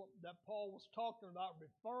people that Paul was talking about,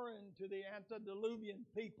 referring to the antediluvian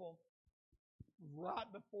people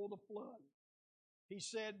right before the flood. He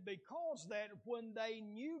said, because that when they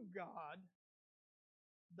knew God,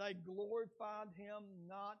 they glorified Him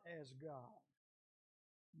not as God.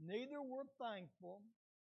 Neither were thankful,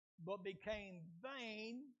 but became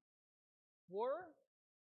vain, were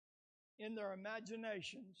in their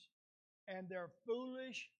imaginations, and their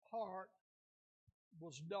foolish heart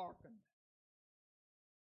was darkened.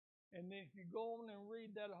 And if you go on and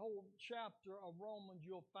read that whole chapter of Romans,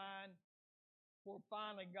 you'll find where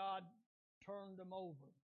finally God turned them over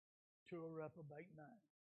to a reprobate mind.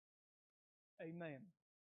 Amen.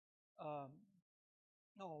 I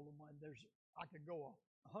could go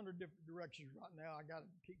 100 different directions right now. I got to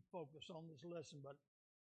keep focused on this lesson, but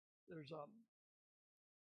there's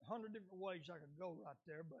 100 different ways I could go right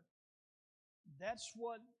there. But that's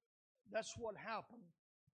what happened.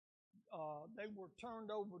 They were turned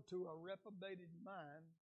over to a reprobated mind,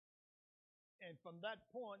 and from that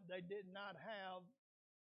point, they did not have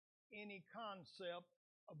any concept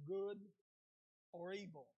of good or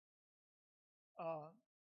evil.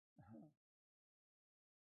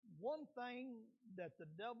 One thing that the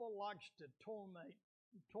devil likes to torment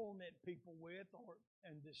people with,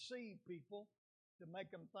 and deceive people to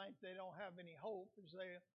make them think they don't have any hope, is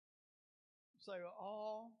they say,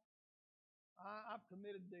 "Oh, I've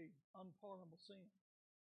committed the unpardonable sin.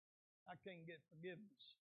 I can't get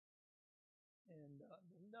forgiveness." And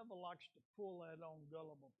the devil likes to pull that on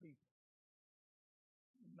gullible people,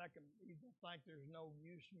 make them either think there's no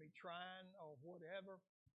use in me trying or whatever.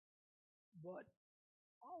 But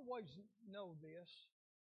always know this: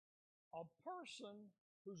 a person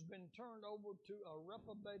who's been turned over to a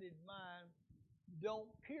reprobated mind don't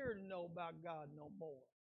care to know about God no more.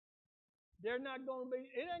 They're not going to be,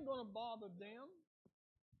 it ain't going to bother them.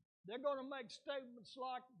 They're going to make statements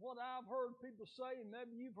like what I've heard people say, and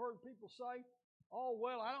maybe you've heard people say, "Oh,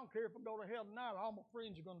 well, I don't care if I go to hell tonight, all my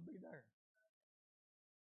friends are going to be there."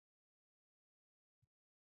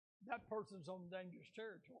 That person's on dangerous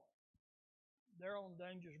territory. They're on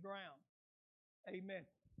dangerous ground. Amen.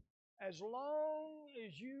 As long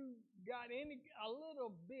as you got a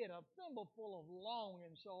little bit, a thimbleful of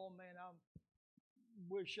longing, so, "Oh man, I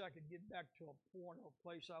wish I could get back to a point or a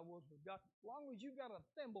place I was with God." As long as you got a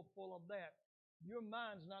thimbleful of that, your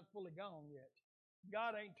mind's not fully gone yet.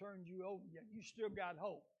 God ain't turned you over yet. You still got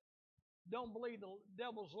hope. Don't believe the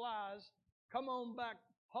devil's lies. Come on back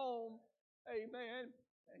home. Amen.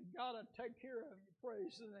 And God will take care of you.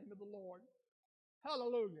 Praise the name of the Lord.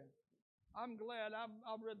 Hallelujah. I'm glad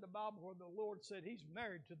I've read the Bible where the Lord said He's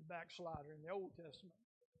married to the backslider in the Old Testament.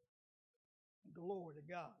 Glory to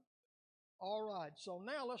God. All right, so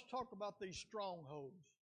now let's talk about these strongholds.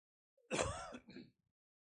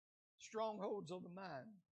 Strongholds of the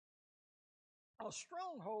mind. A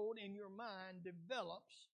stronghold in your mind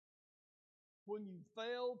develops when you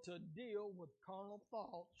fail to deal with carnal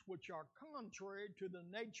thoughts which are contrary to the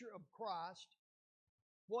nature of Christ,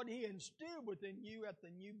 what He instilled within you at the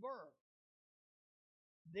new birth.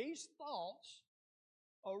 These thoughts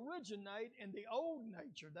originate in the old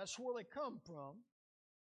nature. That's where they come from,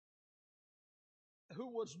 who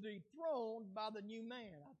was dethroned by the new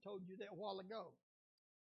man. I told you that a while ago.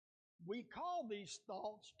 We call these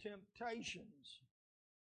thoughts temptations,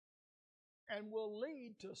 and will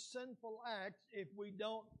lead to sinful acts if we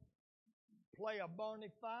don't play a Barney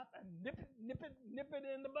Fife and nip it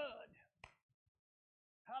in the bud.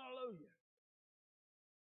 Hallelujah.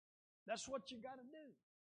 That's what you got to do.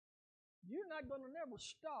 You're not going to never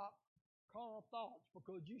stop carnal thoughts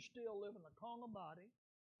because you still live in a carnal body.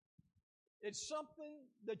 It's something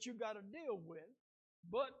that you got to deal with.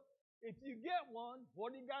 But if you get one,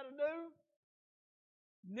 what do you got to do?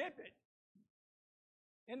 Nip it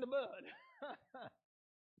in the bud.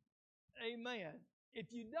 Amen.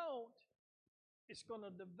 If you don't, it's going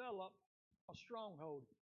to develop a stronghold.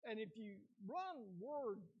 And if you run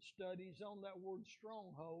word studies on that word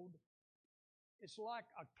stronghold, it's like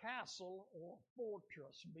a castle or a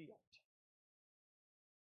fortress built.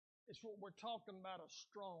 It's what we're talking about, a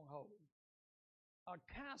stronghold. A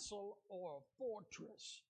castle or a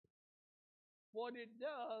fortress. What it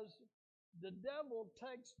does, the devil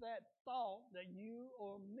takes that thought that you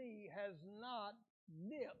or me has not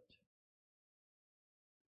nipped,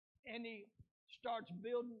 and he starts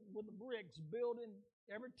building with the bricks, building.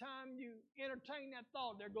 Every time you entertain that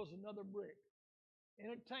thought, there goes another brick.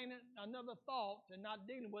 Entertaining another thought and not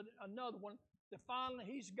dealing with another one, that finally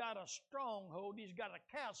he's got a stronghold, he's got a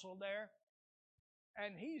castle there,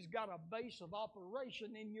 and he's got a base of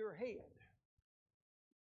operation in your head.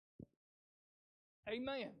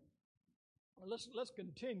 Amen. Let's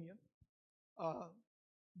continue.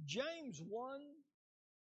 James 1,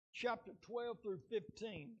 chapter 12 through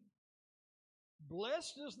 15.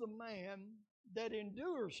 Blessed is the man that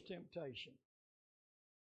endures temptation.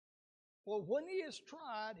 For when he is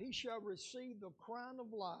tried, he shall receive the crown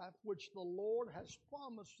of life, which the Lord has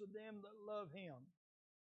promised to them that love him.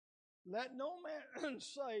 Let no man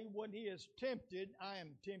say when he is tempted, I am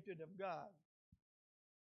tempted of God.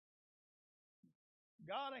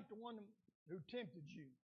 God ain't the one who tempted you.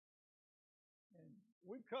 And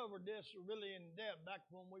we covered this really in depth back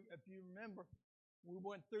when if you remember, we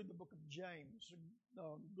went through the book of James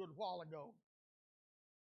a good while ago.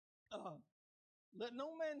 Let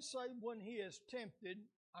no man say when he is tempted,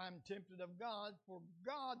 I am tempted of God, for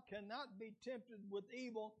God cannot be tempted with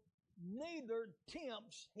evil, neither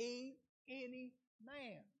tempts he any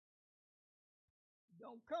man.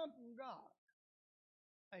 Don't come from God.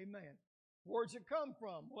 Amen. Where's it come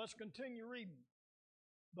from? Let's continue reading.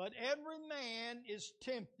 But every man is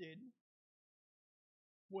tempted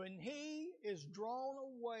when he is drawn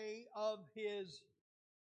away of his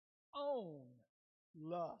own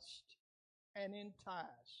lust and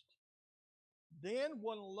enticed. Then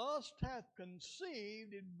when lust hath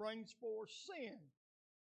conceived, it brings forth sin.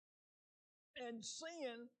 And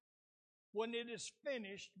sin, when it is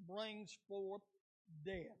finished, brings forth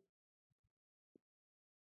death.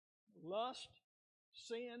 Lust,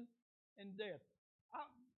 sin, and death.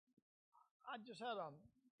 I just had a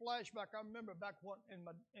flashback. I remember back in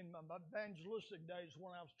my evangelistic days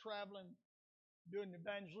when I was traveling, doing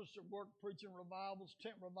evangelistic work, preaching revivals,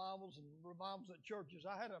 tent revivals, and revivals at churches.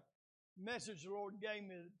 I had a message the Lord gave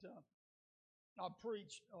me that I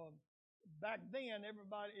preached. Back then,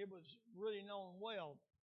 everybody, it was really known well.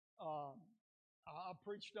 I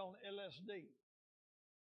preached on LSD.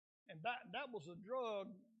 And that was a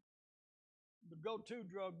drug, the go-to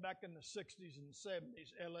drug back in the 60s and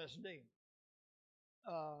 70s, LSD.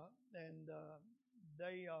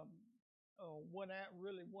 They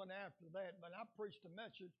really went after that. But I preached a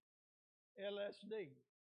message, LSD,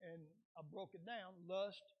 and I broke it down: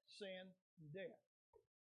 lust, sin, and death,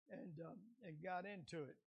 and got into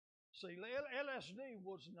it. See, LSD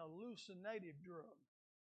was an hallucinative drug.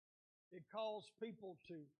 It caused people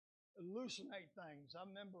to hallucinate things. I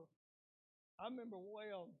remember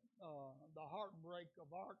well the heartbreak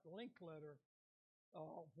of Art Linkletter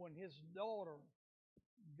when his daughter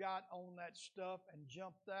got on that stuff and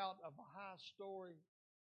jumped out of a high-story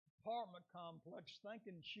apartment complex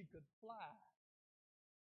thinking she could fly.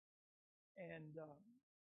 And,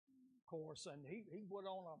 of course, and he went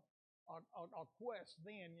on a quest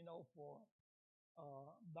then, for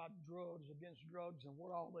about drugs, against drugs, and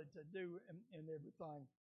what all they to do and everything.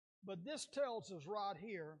 But this tells us right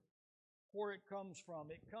here where it comes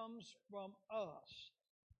from. It comes from us,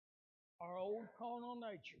 our old carnal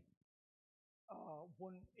nature.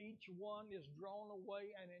 When each one is drawn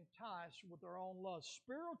away and enticed with their own lust.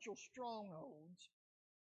 Spiritual strongholds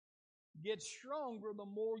get stronger the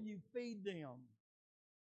more you feed them.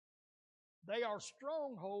 They are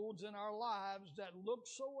strongholds in our lives that look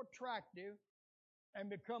so attractive and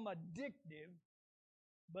become addictive,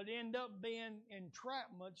 but end up being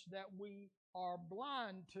entrapments that we are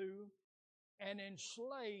blind to and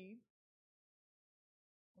enslave,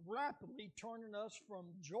 rapidly turning us from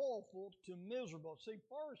joyful to miserable. See,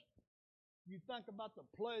 first, you think about the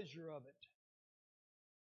pleasure of it.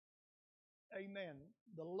 Amen.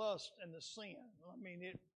 The lust and the sin. I mean,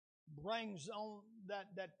 it brings on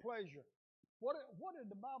that pleasure. What did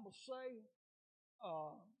the Bible say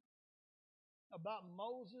about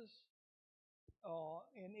Moses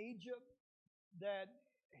in Egypt? That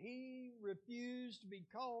he refused to be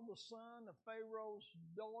called the son of Pharaoh's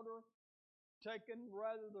daughter, taking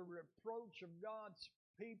rather the reproach of God's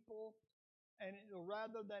people, and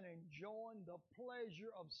rather than enjoying the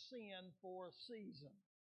pleasure of sin for a season.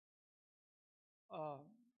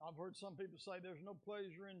 I've heard some people say there's no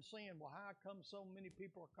pleasure in sin. Well, how come so many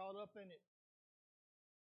people are caught up in it?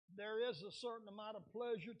 There is a certain amount of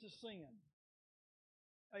pleasure to sin.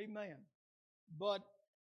 Amen. But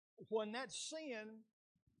when that sin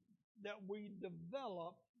that we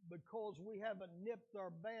develop because we haven't nipped our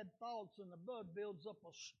bad thoughts in the bud builds up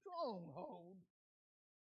a stronghold,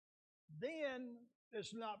 then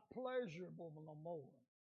it's not pleasurable no more.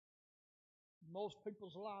 Most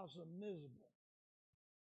people's lives are miserable.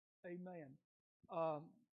 Amen.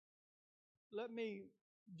 Let me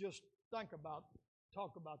just talk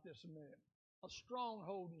about this a minute. A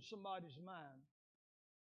stronghold in somebody's mind.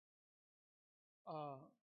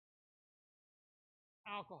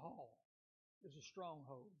 Alcohol is a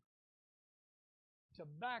stronghold.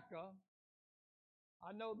 Tobacco,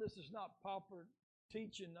 I know this is not popular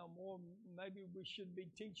teaching no more. Maybe we should be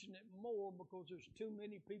teaching it more because there's too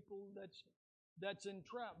many people that's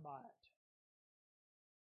entrapped by it.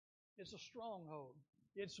 It's a stronghold.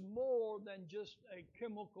 It's more than just a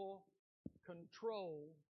chemical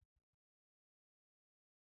control.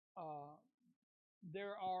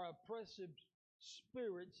 There are oppressive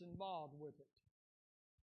spirits involved with it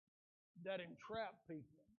that entrap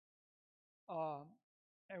people.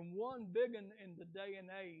 And one big one in the day and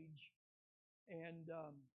age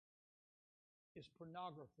is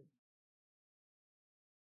pornography.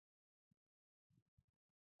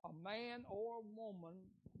 A man or a woman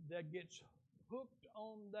that gets hooked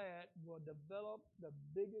on that will develop the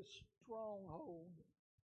biggest stronghold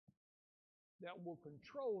that will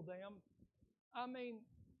control them. I mean,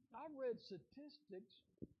 I read statistics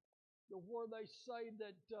where they say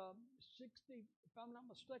that 60, if I'm not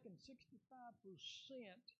mistaken, 65%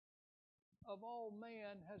 of all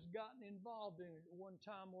man has gotten involved in it at one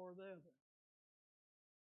time or the other.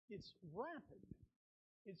 It's rampant.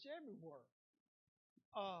 It's everywhere.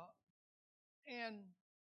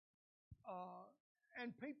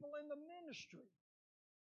 And people in the ministry.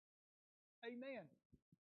 Amen.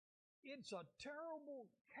 It's a terrible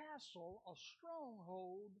castle, a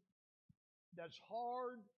stronghold that's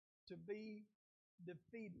hard to be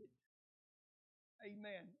defeated.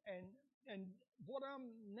 Amen. And what I'm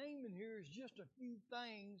naming here is just a few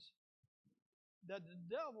things that the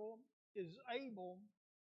devil is able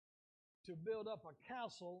to build up a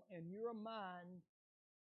castle in your mind,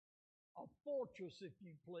 a fortress, if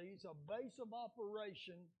you please, a base of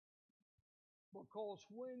operation, because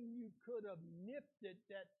when you could have nipped it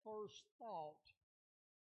that first thought,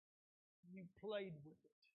 you played with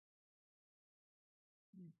it.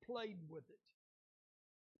 You played with it.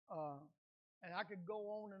 And I could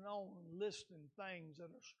go on and listing things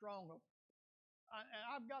that are stronger. And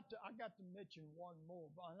I've got to mention one more.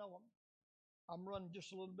 But I know I'm running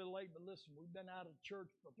just a little bit late, but listen, we've been out of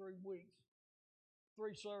church for 3 weeks,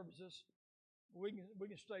 3 services. We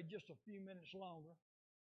can stay just a few minutes longer.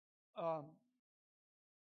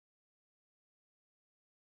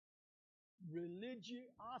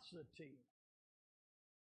 Religiosity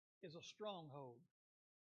is a stronghold.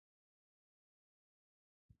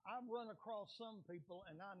 I've run across some people,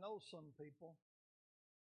 and I know some people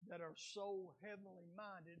that are so heavenly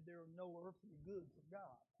minded they're no earthly good for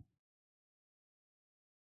God.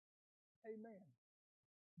 Amen.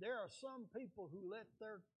 There are some people who let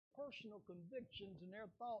their personal convictions and their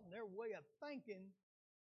thought and their way of thinking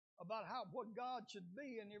about what God should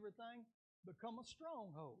be and everything become a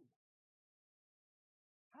stronghold.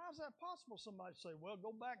 How is that possible? Somebody say, well,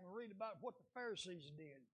 go back and read about what the Pharisees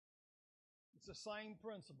did. It's the same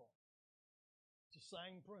principle. It's the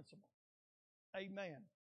same principle. Amen.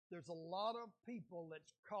 There's a lot of people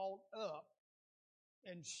that's caught up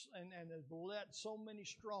and have let so many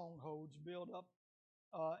strongholds build up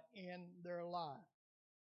in their life.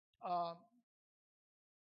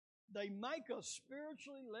 They make us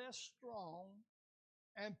spiritually less strong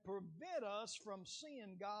and prevent us from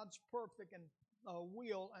seeing God's perfect and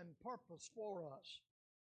will and purpose for us.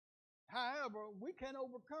 However, we can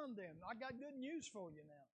overcome them. I got good news for you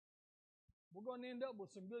now. We're going to end up with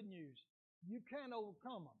some good news. You can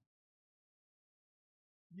overcome them.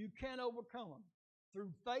 You can overcome them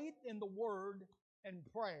through faith in the Word and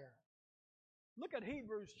prayer. Look at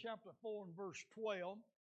Hebrews chapter 4 and verse 12.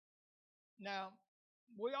 Now,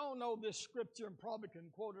 we all know this scripture and probably can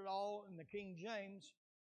quote it all in the King James.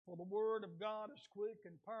 For the Word of God is quick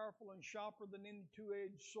and powerful and sharper than any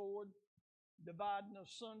two-edged sword, dividing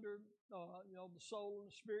asunder, the soul and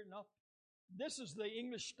the spirit. No, this is the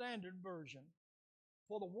English Standard Version.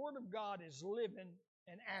 For the Word of God is living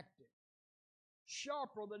and active,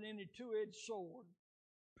 sharper than any two-edged sword,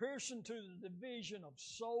 piercing to the division of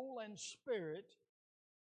soul and spirit.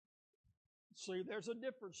 See, there's a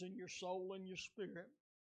difference in your soul and your spirit.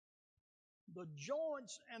 the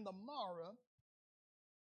joints and the marrow,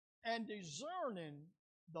 and discerning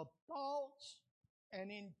the thoughts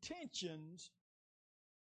and intentions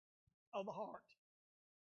of the heart.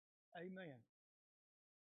 Amen.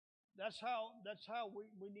 That's how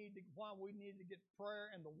we need to, why we need to get prayer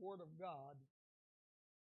and the Word of God,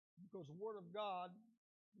 because the Word of God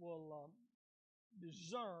will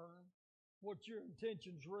discern what your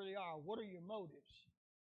intentions really are. What are your motives?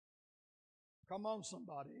 Come on,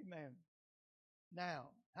 somebody. Amen. Now,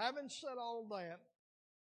 having said all that,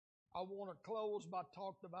 I want to close by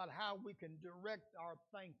talking about how we can direct our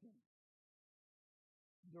thinking.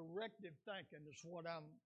 Directive thinking is what I'm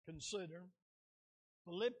considering.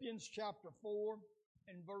 Philippians chapter 4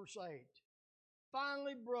 and verse 8.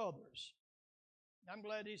 Finally, brothers. I'm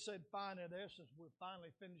glad he said finally there, since we're finally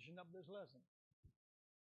finishing up this lesson.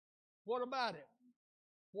 What about it?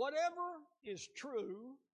 Whatever is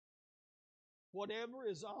true, whatever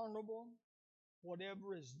is honorable,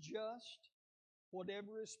 whatever is just,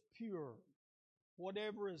 whatever is pure,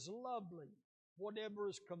 whatever is lovely, whatever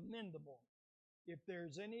is commendable, if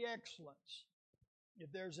there's any excellence,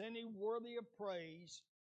 if there's any worthy of praise,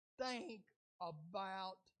 think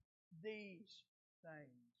about these things.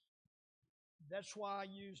 That's why I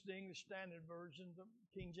use the English Standard Version. The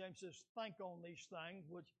King James says, think on these things,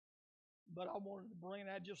 but I wanted to bring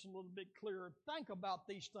that just a little bit clearer. Think about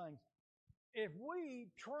these things. If we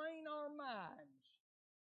train our minds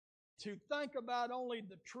to think about only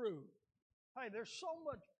the truth, hey, there's so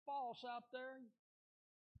much false out there.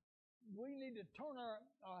 We need to turn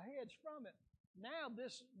our heads from it. Now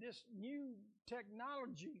this new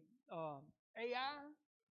technology, AI,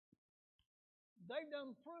 they've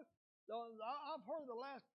done proof. I've heard the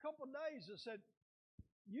last couple of days that said,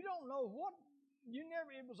 you don't know what,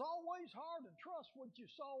 it was always hard to trust what you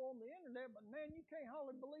saw on the internet, but man, you can't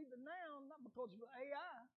hardly believe it now, not because of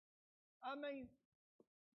AI. I mean,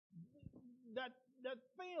 that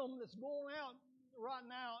film that's going out right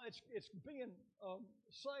now, it's being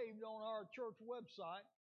saved on our church website.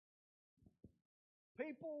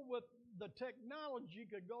 People with the technology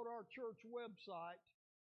could go to our church website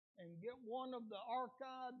and get one of the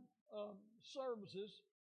archived services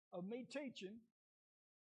of me teaching,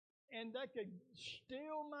 and they could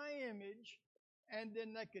steal my image, and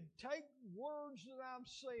then they could take words that I've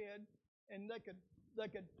said, and they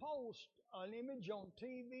could post an image on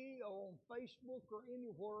TV or on Facebook or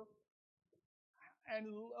anywhere, and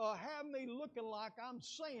have me looking like I'm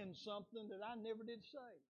saying something that I never did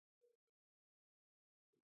say.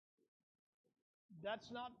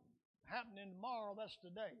 That's not happening tomorrow. That's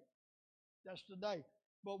today. That's today.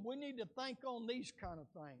 But we need to think on these kind of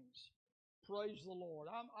things. Praise the Lord.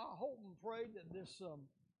 I hope and pray that this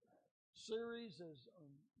series has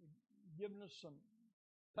given us some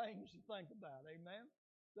things to think about. Amen.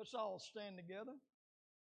 Let's all stand together.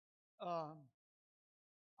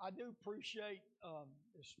 I do appreciate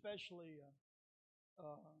especially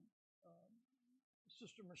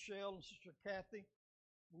Sister Michelle and Sister Kathy.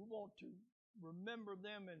 We want to remember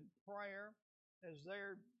them in prayer as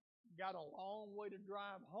they're got a long way to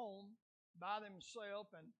drive home by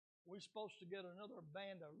themselves, and we're supposed to get another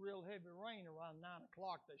band of real heavy rain around 9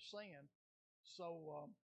 o'clock, they're saying.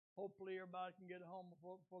 So hopefully everybody can get home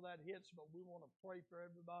before that hits, but we want to pray for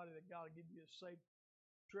everybody that God will give you a safe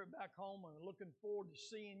trip back home, and looking forward to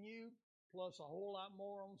seeing you, plus a whole lot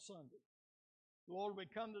more on Sunday. Lord, we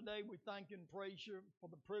come today, we thank you and praise you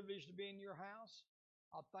for the privilege to be in your house.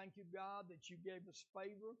 I thank you, God, that you gave us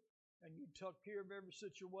favor and you took care of every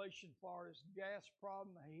situation as far as gas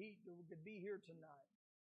problem, heat, that we could be here tonight.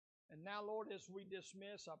 And now, Lord, as we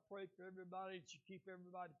dismiss, I pray for everybody that you keep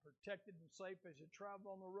everybody protected and safe as you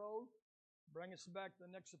travel on the road. Bring us back to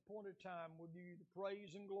the next appointed time. We'll give you the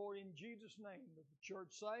praise and glory in Jesus' name. Let the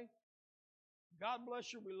church say, God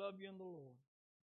bless you. We love you in the Lord.